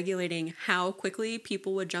really regulating how quickly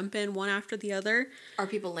people would jump in one after the other. Are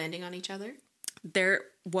people landing on each other? There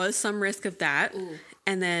was some risk of that. Ooh.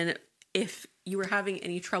 And then if you were having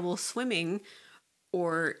any trouble swimming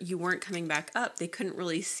or you weren't coming back up, they couldn't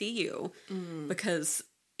really see you because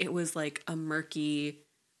it was like a murky,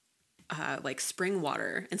 like spring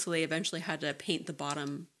water. And so they eventually had to paint the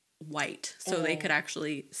bottom white so they could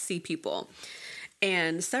actually see people.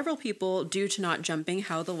 And several people, due to not jumping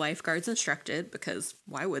how the lifeguards instructed, because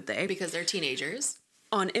why would they? Because they're teenagers.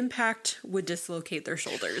 On impact, would dislocate their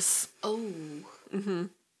shoulders. Oh. Mm-hmm.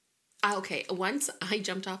 Okay, once I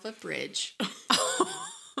jumped off a bridge.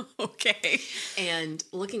 Okay. And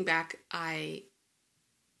looking back, I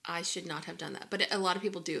should not have done that. But a lot of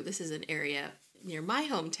people do. This is an area near my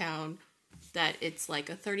hometown that it's like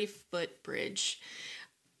a 30-foot bridge.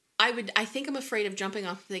 I think I'm afraid of jumping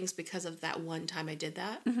off things because of that one time I did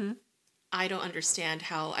that. Mm-hmm. I don't understand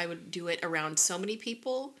how I would do it around so many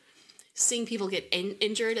people, seeing people get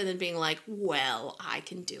injured and then being like, well, I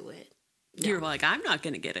can do it. No. You're like, I'm not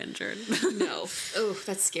going to get injured. No. Oh,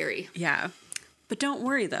 that's scary. Yeah. But don't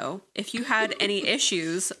worry, though. If you had any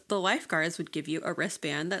issues, the lifeguards would give you a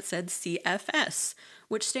wristband that said CFS,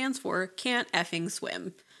 which stands for Can't Effing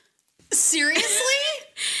Swim. Seriously?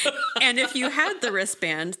 And if you had the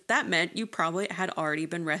wristband, that meant you probably had already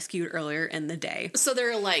been rescued earlier in the day. So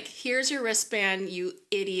they're like, here's your wristband, you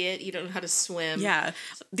idiot. You don't know how to swim. Yeah.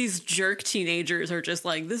 These jerk teenagers are just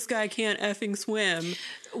like, this guy can't effing swim.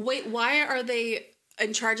 Wait, why are they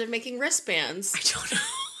in charge of making wristbands? I don't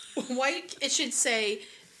know. Why it should say,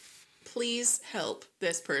 please help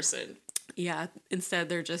this person. Yeah. Instead,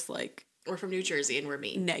 they're just like, we're from New Jersey and we're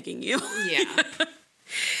mean. Negging you. Yeah.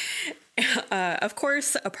 Of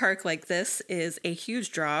course, a park like this is a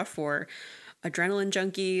huge draw for adrenaline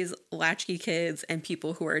junkies, latchkey kids, and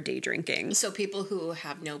people who are day drinking. So people who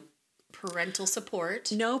have no parental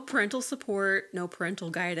support. No parental support, no parental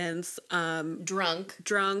guidance.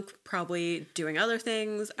 Drunk, probably doing other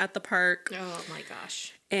things at the park. Oh my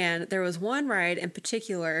gosh. And there was one ride in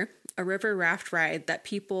particular, a river raft ride, that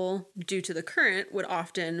people, due to the current, would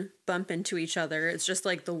often bump into each other. It's just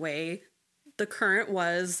like the way the current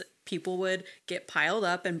was. People would get piled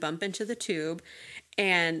up and bump into the tube,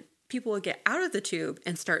 and people would get out of the tube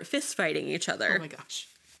and start fist fighting each other. Oh my gosh.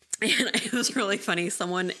 And it was really funny.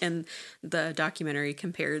 Someone in the documentary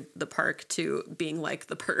compared the park to being like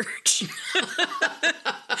the Purge.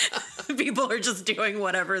 People are just doing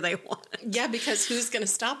whatever they want. Yeah, because who's going to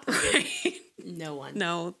stop them? Right? No one.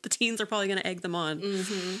 No, the teens are probably going to egg them on.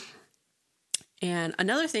 Mm-hmm. And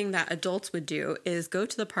another thing that adults would do is go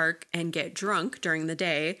to the park and get drunk during the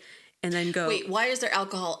day and then go... Wait, why is there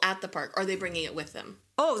alcohol at the park? Are they bringing it with them?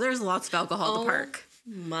 Oh, there's lots of alcohol at the park.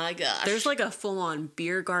 My gosh. There's like a full-on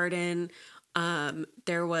beer garden.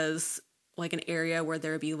 There was like an area where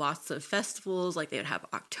there would be lots of festivals. Like they would have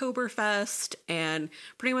Oktoberfest and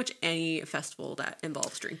pretty much any festival that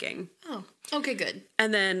involves drinking. Oh, okay, good.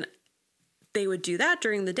 And then they would do that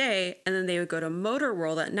during the day, and then they would go to Motor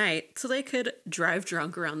World at night so they could drive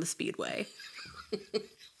drunk around the speedway.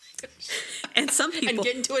 And some people... And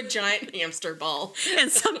get into a giant hamster ball.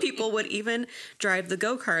 And some people would even drive the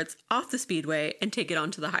go-karts off the speedway and take it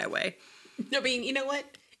onto the highway. I mean, you know what?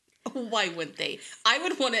 Why wouldn't they? I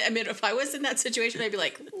would want to... I mean, if I was in that situation, I'd be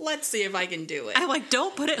like, let's see if I can do it. I like,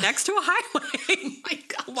 don't put it next to a highway. My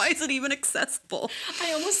gosh. Why is it even accessible?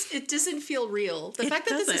 It doesn't feel real. The fact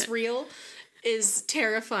that this is real is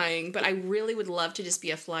terrifying, but I really would love to just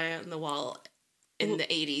be a fly on the wall in the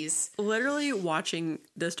 80s. Literally watching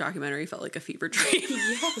this documentary felt like a fever dream.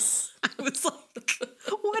 Yes. I was like,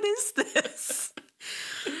 what is this?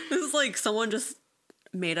 This is like someone just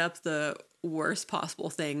made up the worst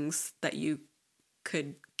possible things that you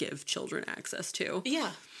could give children access to.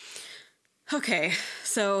 Yeah. Okay,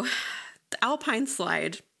 so the Alpine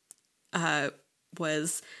Slide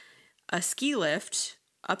was a ski lift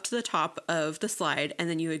up to the top of the slide, and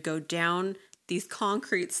then you would go down these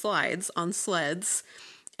concrete slides on sleds,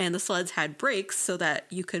 and the sleds had brakes so that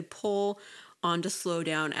you could pull on to slow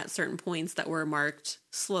down at certain points that were marked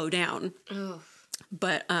slow down. Ugh.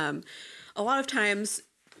 But a lot of times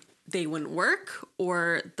they wouldn't work,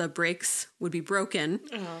 or the brakes would be broken,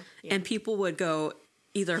 and people would go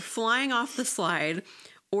either flying off the slide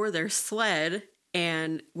or their sled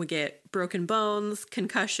and would get broken bones,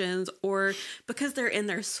 concussions, or because they're in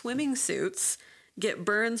their swimming suits, get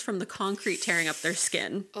burns from the concrete tearing up their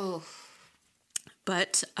skin. Oh.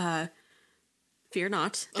 But fear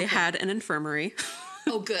not, they had an infirmary.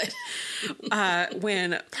 Oh, good.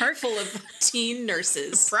 When park full of teen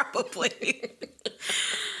nurses. Probably.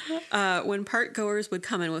 When park goers would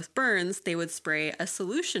come in with burns, they would spray a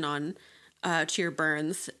solution on to your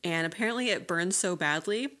burns, and apparently it burned so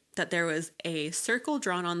badly that there was a circle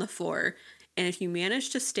drawn on the floor, and if you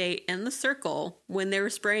managed to stay in the circle when they were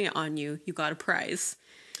spraying it on you, you got a prize.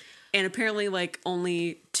 And apparently, like,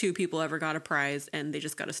 only 2 people ever got a prize, and they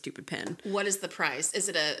just got a stupid pin. What is the prize? Is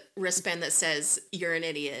it a wristband that says, you're an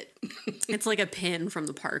idiot? It's like a pin from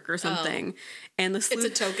the park or something. Oh. And it's a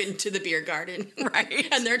token to the beer garden. Right.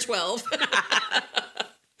 And they're 12.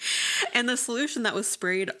 And the solution that was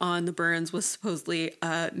sprayed on the burns was supposedly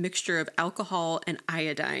a mixture of alcohol and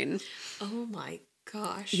iodine. Oh, my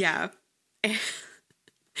gosh. Yeah.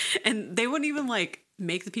 And they wouldn't even, like,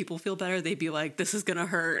 make the people feel better. They'd be like, this is gonna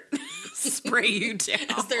hurt. Spray you down.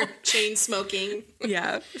 As they're chain smoking.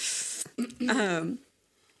 Yeah.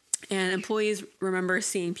 And employees remember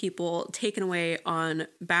seeing people taken away on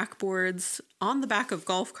backboards on the back of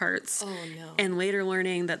golf carts. Oh, no. And later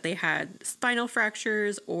learning that they had spinal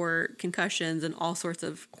fractures or concussions and all sorts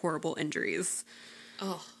of horrible injuries.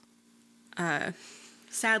 Oh.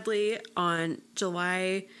 Sadly, on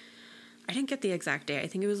July... I didn't get the exact day. I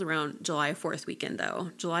think it was around July 4th weekend,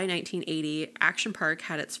 though. July 1980, Action Park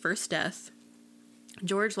had its first death.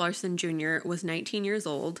 George Larson Jr. was 19 years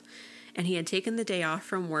old, and he had taken the day off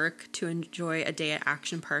from work to enjoy a day at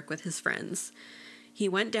Action Park with his friends. He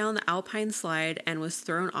went down the Alpine Slide and was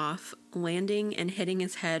thrown off, landing and hitting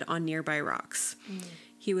his head on nearby rocks.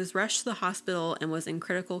 He was rushed to the hospital and was in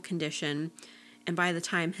critical condition, and by the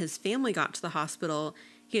time his family got to the hospital,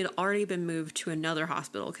 he had already been moved to another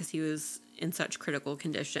hospital because he was in such critical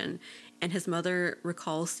condition, and his mother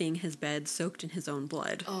recalls seeing his bed soaked in his own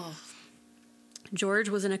blood. Oh. George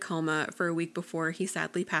was in a coma for a week before he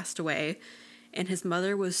sadly passed away, and his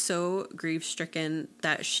mother was so grief-stricken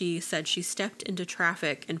that she said she stepped into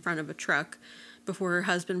traffic in front of a truck before her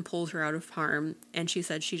husband pulled her out of harm, and she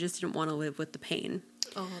said she just didn't want to live with the pain.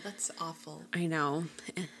 Oh, that's awful. I know.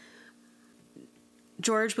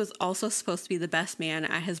 George was also supposed to be the best man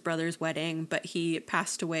at his brother's wedding, but he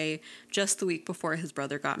passed away just the week before his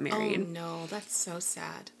brother got married. Oh, no. That's so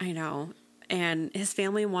sad. I know. And his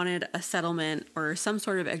family wanted a settlement or some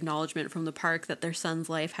sort of acknowledgement from the park that their son's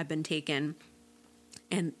life had been taken.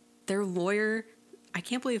 And their lawyer, I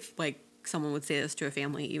can't believe, like, someone would say this to a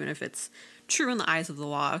family, even if it's true in the eyes of the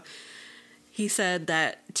law. He said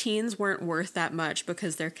that teens weren't worth that much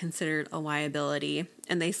because they're considered a liability,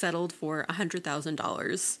 and they settled for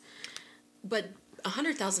 $100,000. But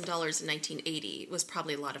 $100,000 in 1980 was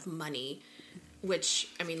probably a lot of money, which,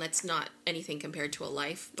 I mean, that's not anything compared to a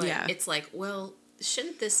life. But it's like, well,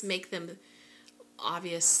 shouldn't this make them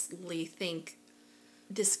obviously think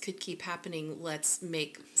this could keep happening? Let's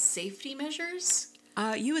make safety measures?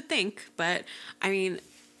 You would think, but I mean,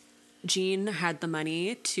 Gene had the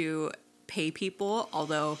money to pay people,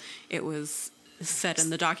 although it was said in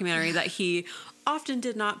the documentary that he often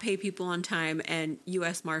did not pay people on time, and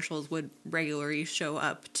U.S. Marshals would regularly show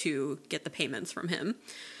up to get the payments from him.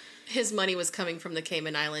 His money was coming from the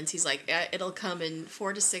Cayman Islands. He's like, it'll come in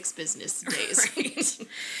 4 to 6 business days.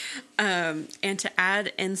 And to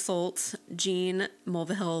add insult, Gene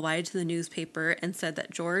Mulvihill lied to the newspaper and said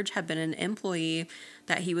that George had been an employee,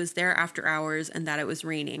 that he was there after hours, and that it was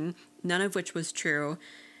raining, none of which was true.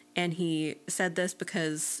 And he said this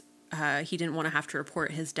because he didn't want to have to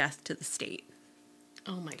report his death to the state.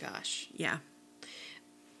 Oh my gosh. Yeah.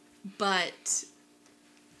 But,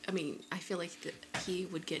 I mean, I feel like he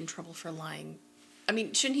would get in trouble for lying. I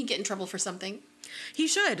mean, shouldn't he get in trouble for something? He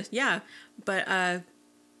should, yeah. But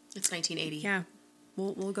it's 1980. Yeah.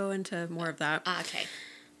 We'll go into more of that. Okay.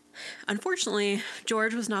 Unfortunately,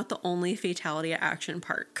 George was not the only fatality at Action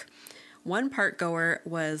Park. One park goer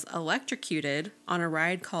was electrocuted on a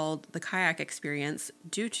ride called the Kayak Experience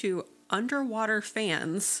due to underwater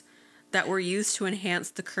fans that were used to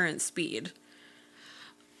enhance the current speed.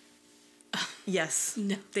 Yes.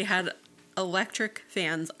 No. They had electric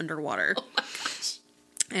fans underwater. Oh my gosh.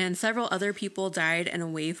 And several other people died in a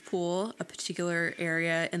wave pool, a particular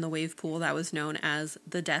area in the wave pool that was known as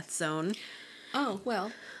the death zone. Oh,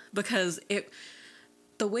 well. Because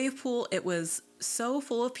the wave pool, it was so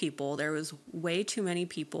full of people. There was way too many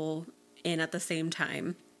people in at the same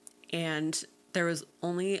time. And there was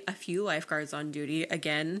only a few lifeguards on duty.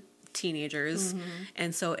 Again, teenagers. Mm-hmm.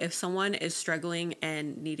 And so if someone is struggling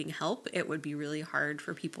and needing help, it would be really hard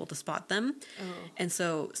for people to spot them. Oh. And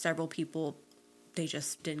so several people, they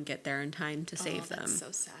just didn't get there in time to save them. That's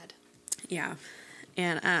so sad. Yeah.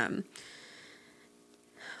 And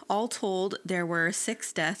all told, there were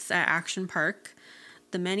 6 deaths at Action Park.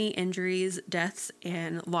 The many injuries, deaths,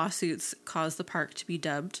 and lawsuits caused the park to be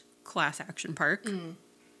dubbed Class Action Park. Mm.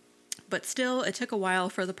 But still, it took a while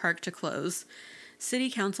for the park to close. City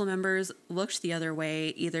council members looked the other way,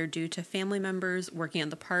 either due to family members working at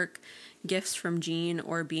the park, gifts from Gene,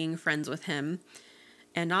 or being friends with him.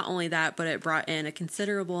 And not only that, but it brought in a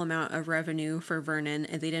considerable amount of revenue for Vernon,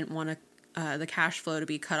 and they didn't want the cash flow to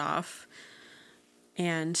be cut off.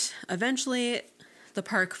 And eventually, the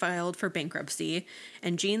park filed for bankruptcy,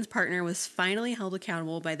 and Gene's partner was finally held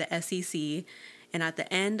accountable by the SEC, and at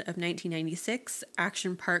the end of 1996,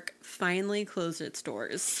 Action Park finally closed its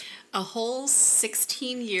doors. A whole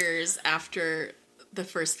 16 years after the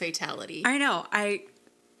first fatality. I know. I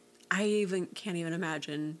can't even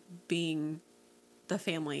imagine being the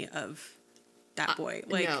family of that boy.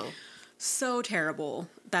 No. So terrible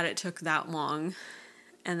that it took that long.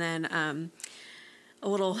 And then a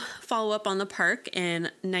little follow-up on the park. In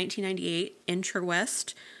 1998,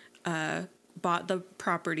 IntraWest bought the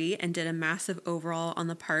property and did a massive overhaul on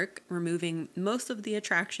the park, removing most of the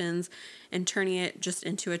attractions and turning it just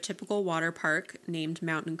into a typical water park named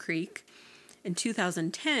Mountain Creek. In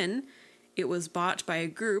 2010, it was bought by a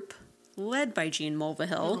group led by Gene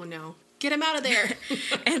Mulvihill. Oh, no. Get him out of there.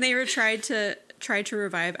 And they were tried to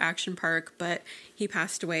revive Action Park, but he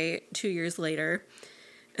passed away 2 years later.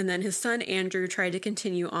 And then his son Andrew tried to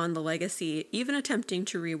continue on the legacy, even attempting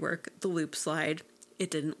to rework the loop slide. It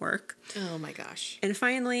didn't work. Oh my gosh. And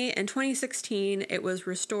finally, in 2016, it was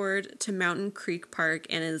restored to Mountain Creek Park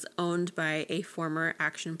and is owned by a former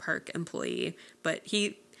Action Park employee. But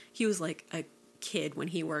he was like a kid when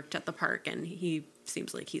he worked at the park, and he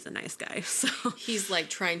seems like he's a nice guy. So he's like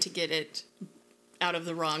trying to get it out of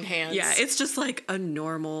the wrong hands. Yeah, it's just like a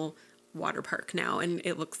normal water park now, and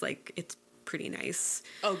it looks like it's pretty nice.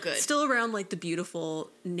 Oh, good. Still around like the beautiful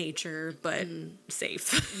nature, but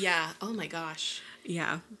safe. Yeah. Oh my gosh.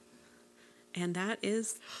 Yeah. And that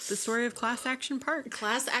is the story of Class Action Park.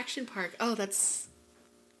 Class Action Park. Oh, that's...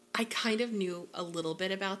 I kind of knew a little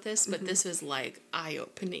bit about this, but this was like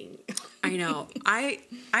eye-opening. I know. I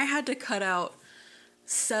had to cut out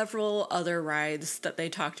several other rides that they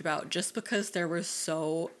talked about just because there were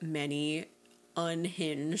so many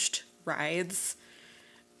unhinged rides.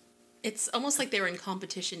 It's almost like they were in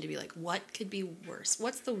competition to be like, what could be worse?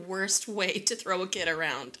 What's the worst way to throw a kid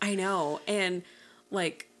around? I know. And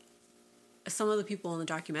like some of the people in the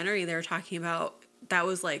documentary, they were talking about that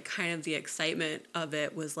was like kind of the excitement of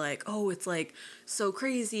it, was like, oh, it's like so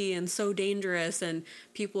crazy and so dangerous, and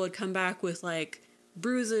people would come back with like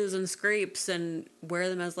bruises and scrapes and wear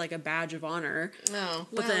them as like a badge of honor. Oh,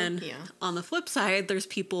 but then on the flip side, there's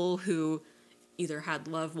people who either had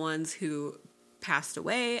loved ones who passed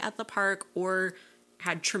away at the park or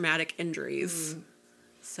had traumatic injuries.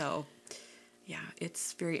 So yeah,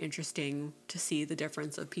 it's very interesting to see the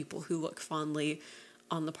difference of people who look fondly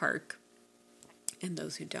on the park and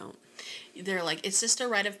those who don't. They're like, it's just a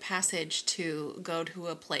rite of passage to go to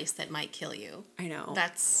a place that might kill you. I know.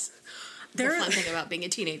 That's the fun thing about being a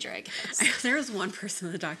teenager, I guess. There was one person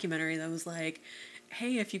in the documentary that was like,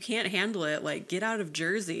 hey, if you can't handle it, like, get out of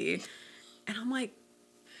Jersey. And I'm like,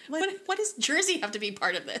 what does Jersey have to be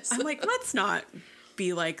part of this? I'm like, let's not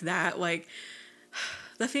be like that. Like,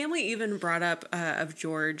 the family even brought up of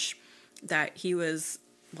George that he was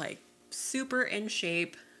like super in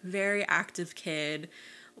shape, very active kid,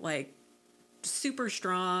 like super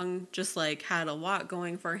strong, just like had a lot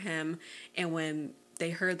going for him. And when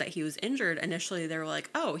they heard that he was injured, initially they were like,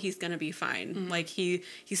 oh, he's gonna be fine. Like he's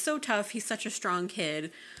so tough, he's such a strong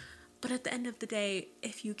kid. But at the end of the day,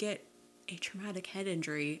 if you get a traumatic head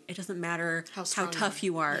injury, it doesn't matter how tough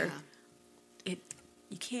you are. Yeah.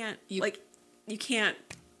 You can't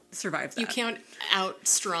survive that. You can't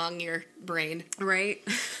out-strong your brain. Right?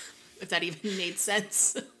 If that even made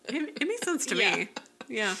sense. It makes sense to me.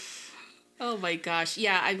 Yeah. Oh my gosh.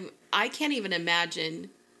 Yeah, I can't even imagine,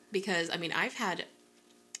 because I mean, I've had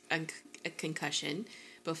a concussion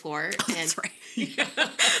before. Oh, that's right. Yeah.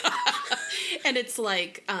 And it's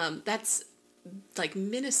like, that's like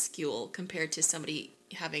minuscule compared to somebody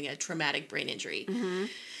having a traumatic brain injury. Mm-hmm.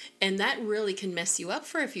 And that really can mess you up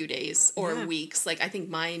for a few days or weeks. Like, I think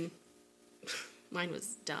mine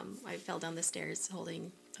was dumb. I fell down the stairs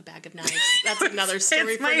holding a bag of knives. That's another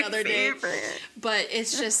story for another day. But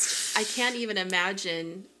it's just, I can't even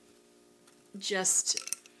imagine just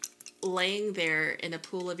laying there in a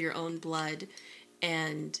pool of your own blood,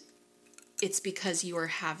 and it's because you are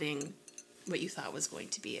having what you thought was going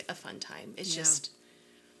to be a fun time. It's just,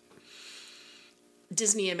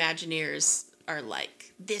 Disney Imagineers are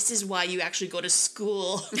like, this is why you actually go to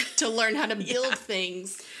school, to learn how to build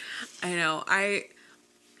things. I know. I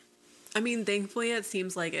mean, thankfully it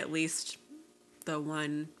seems like at least the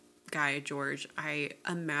one guy, George, I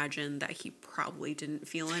imagine that he probably didn't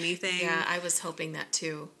feel anything. Yeah, I was hoping that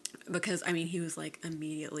too. Because, I mean, he was like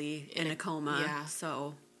immediately in a coma. Yeah.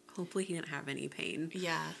 So hopefully he didn't have any pain.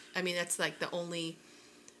 Yeah. I mean, that's like the only,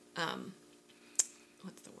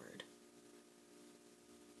 what's the word?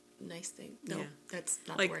 Nice thing. No, that's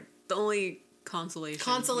not like, the word. The only consolation.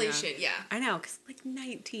 Consolation, yeah. I know, because like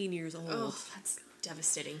 19 years old. Oh, that's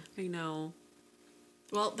devastating. I know.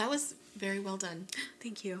 Well, that was very well done.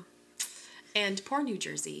 Thank you. And poor New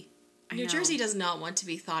Jersey. New Jersey does not want to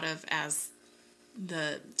be thought of as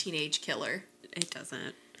the teenage killer. It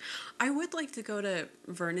doesn't. I would like to go to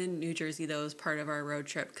Vernon, New Jersey, though, as part of our road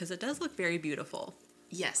trip, because it does look very beautiful.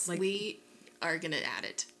 Yes, like, we are going to add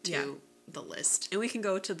it to the list. And we can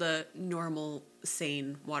go to the normal,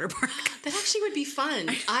 sane water park. That actually would be fun.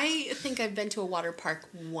 I think I've been to a water park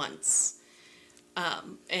once.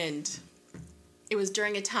 And it was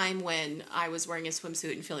during a time when I was wearing a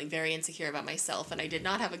swimsuit and feeling very insecure about myself, and I did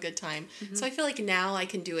not have a good time. Mm-hmm. So I feel like now I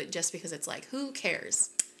can do it just because it's like, who cares?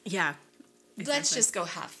 Yeah. Exactly. Let's just go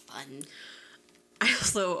have fun.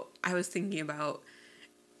 I was thinking about,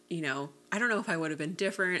 I don't know if I would have been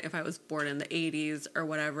different if I was born in the 80s or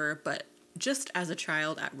whatever, but just as a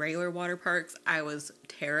child at regular water parks, I was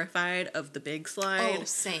terrified of the big slide. Oh,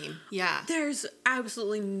 same. Yeah. There's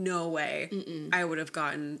absolutely no way I would have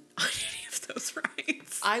gotten on any of those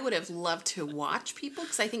rides. I would have loved to watch people,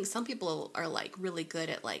 because I think some people are like really good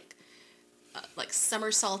at like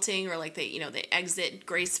somersaulting, or like they exit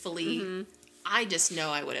gracefully. Mm-hmm. I just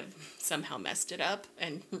know I would have somehow messed it up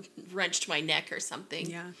and wrenched my neck or something.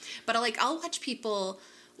 Yeah. But I'll watch people,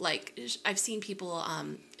 like, I've seen people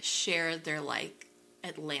share their like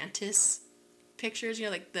Atlantis pictures,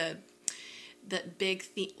 like the big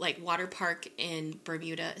like water park in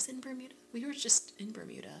Bermuda. Is it in Bermuda? We were just in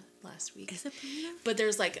Bermuda last week. Is it Bermuda? But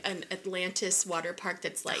there's like an Atlantis water park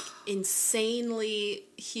that's like insanely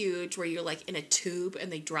huge, where you're like in a tube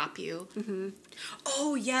and they drop you. Mm-hmm.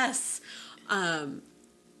 Oh yes.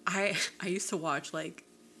 I used to watch like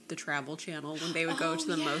the Travel Channel when they would go to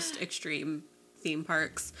the most extreme theme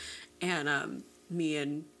parks, and me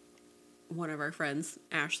and one of our friends,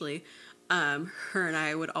 Ashley, her and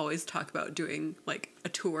I would always talk about doing like a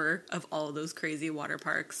tour of all of those crazy water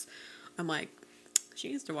parks. I'm like, she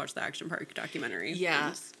needs to watch the Action Park documentary.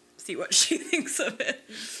 Yeah. see what she thinks of it.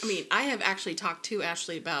 I mean, I have actually talked to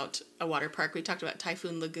Ashley about a water park. We talked about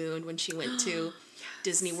Typhoon Lagoon when she went to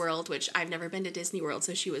Disney World, which I've never been to Disney World,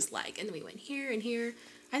 so she was like, and then we went here and here.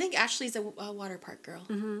 I think Ashley's a water park girl.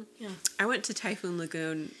 Mm-hmm. Yeah. I went to Typhoon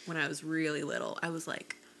Lagoon when I was really little. I was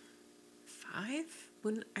like 5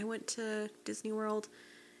 when I went to Disney World,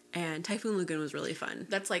 and Typhoon Lagoon was really fun.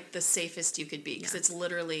 That's like the safest you could be, because it's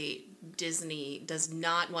literally Disney does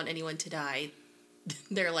not want anyone to die.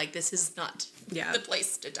 They're like, this is not the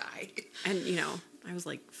place to die. And, you know, I was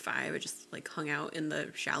like 5. I just like hung out in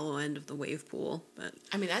the shallow end of the wave pool. But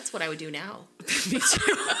I mean, that's what I would do now. Me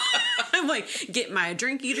too. I'm like, get my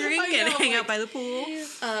drinky drink and hang out by the pool.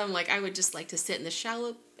 Like, I would just like to sit in the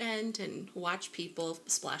shallow end and watch people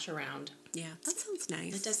splash around. Yeah, that sounds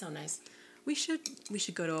nice. It does sound nice. We should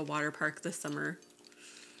go to a water park this summer.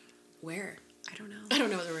 Where? I don't know. I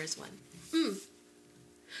don't know there is one.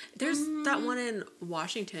 There's that one in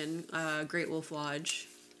Washington, Great Wolf Lodge.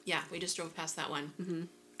 Yeah, we just drove past that one. Mm-hmm.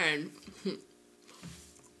 And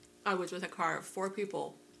I was with a car of 4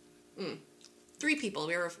 people. 3 people.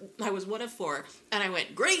 I was one of 4. And I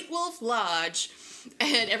went, Great Wolf Lodge.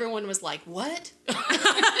 And everyone was like, what? I'm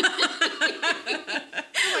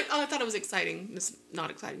like, oh, I thought it was exciting. It's not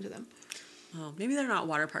exciting to them. Oh, maybe they're not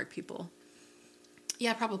water park people.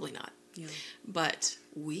 Yeah, probably not. Yeah. But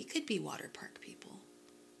we could be water park people.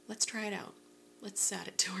 Let's try it out. Let's add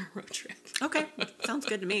it to our road trip. Okay. Sounds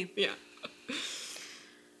good to me. Yeah.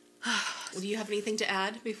 Do you have anything to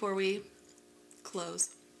add before we close?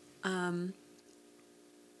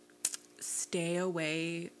 Stay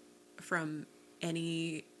away from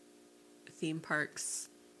any theme parks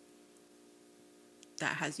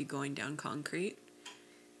that has you going down concrete.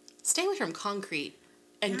 Stay away from concrete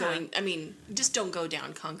and just don't go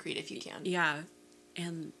down concrete if you can. Yeah.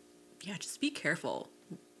 And just be careful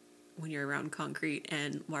when you're around concrete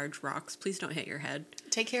and large rocks. Please don't hit your head.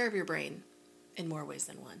 Take care of your brain in more ways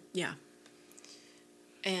than one. Yeah.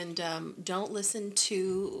 And don't listen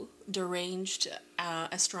to deranged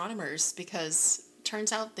astronomers, because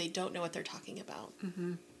turns out they don't know what they're talking about.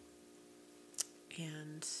 Mm-hmm.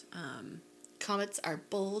 And comets are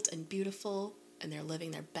bold and beautiful, and they're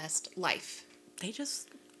living their best life. They just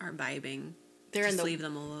are vibing. Leave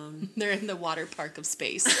them alone. They're in the water park of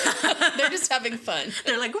space. They're just having fun.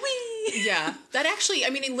 They're like, wee! Yeah. That actually, I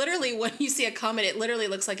mean, literally, when you see a comet, it literally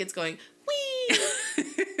looks like it's going, wee!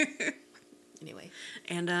 Anyway.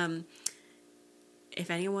 And if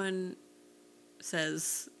anyone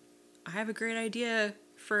says, I have a great idea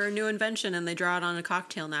for a new invention, and they draw it on a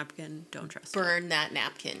cocktail napkin, don't trust Burn that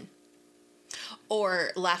napkin.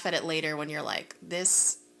 Or laugh at it later when you're like,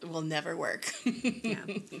 this will never work. Yeah.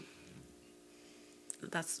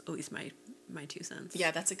 That's at least my 2 cents. Yeah,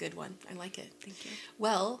 that's a good one. I like it. Thank you.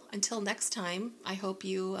 Well, until next time, I hope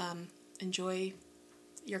you enjoy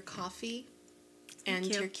your coffee and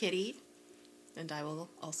your kitty. And I will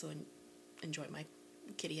also enjoy my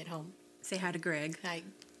kitty at home. Say hi to Greg. Hi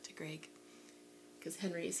to Greg. Because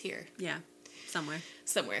Henry is here. Yeah, somewhere.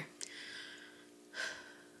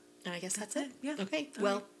 And I guess that's it. Yeah. Okay,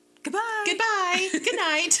 well. Goodbye. Goodbye. Good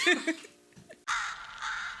night.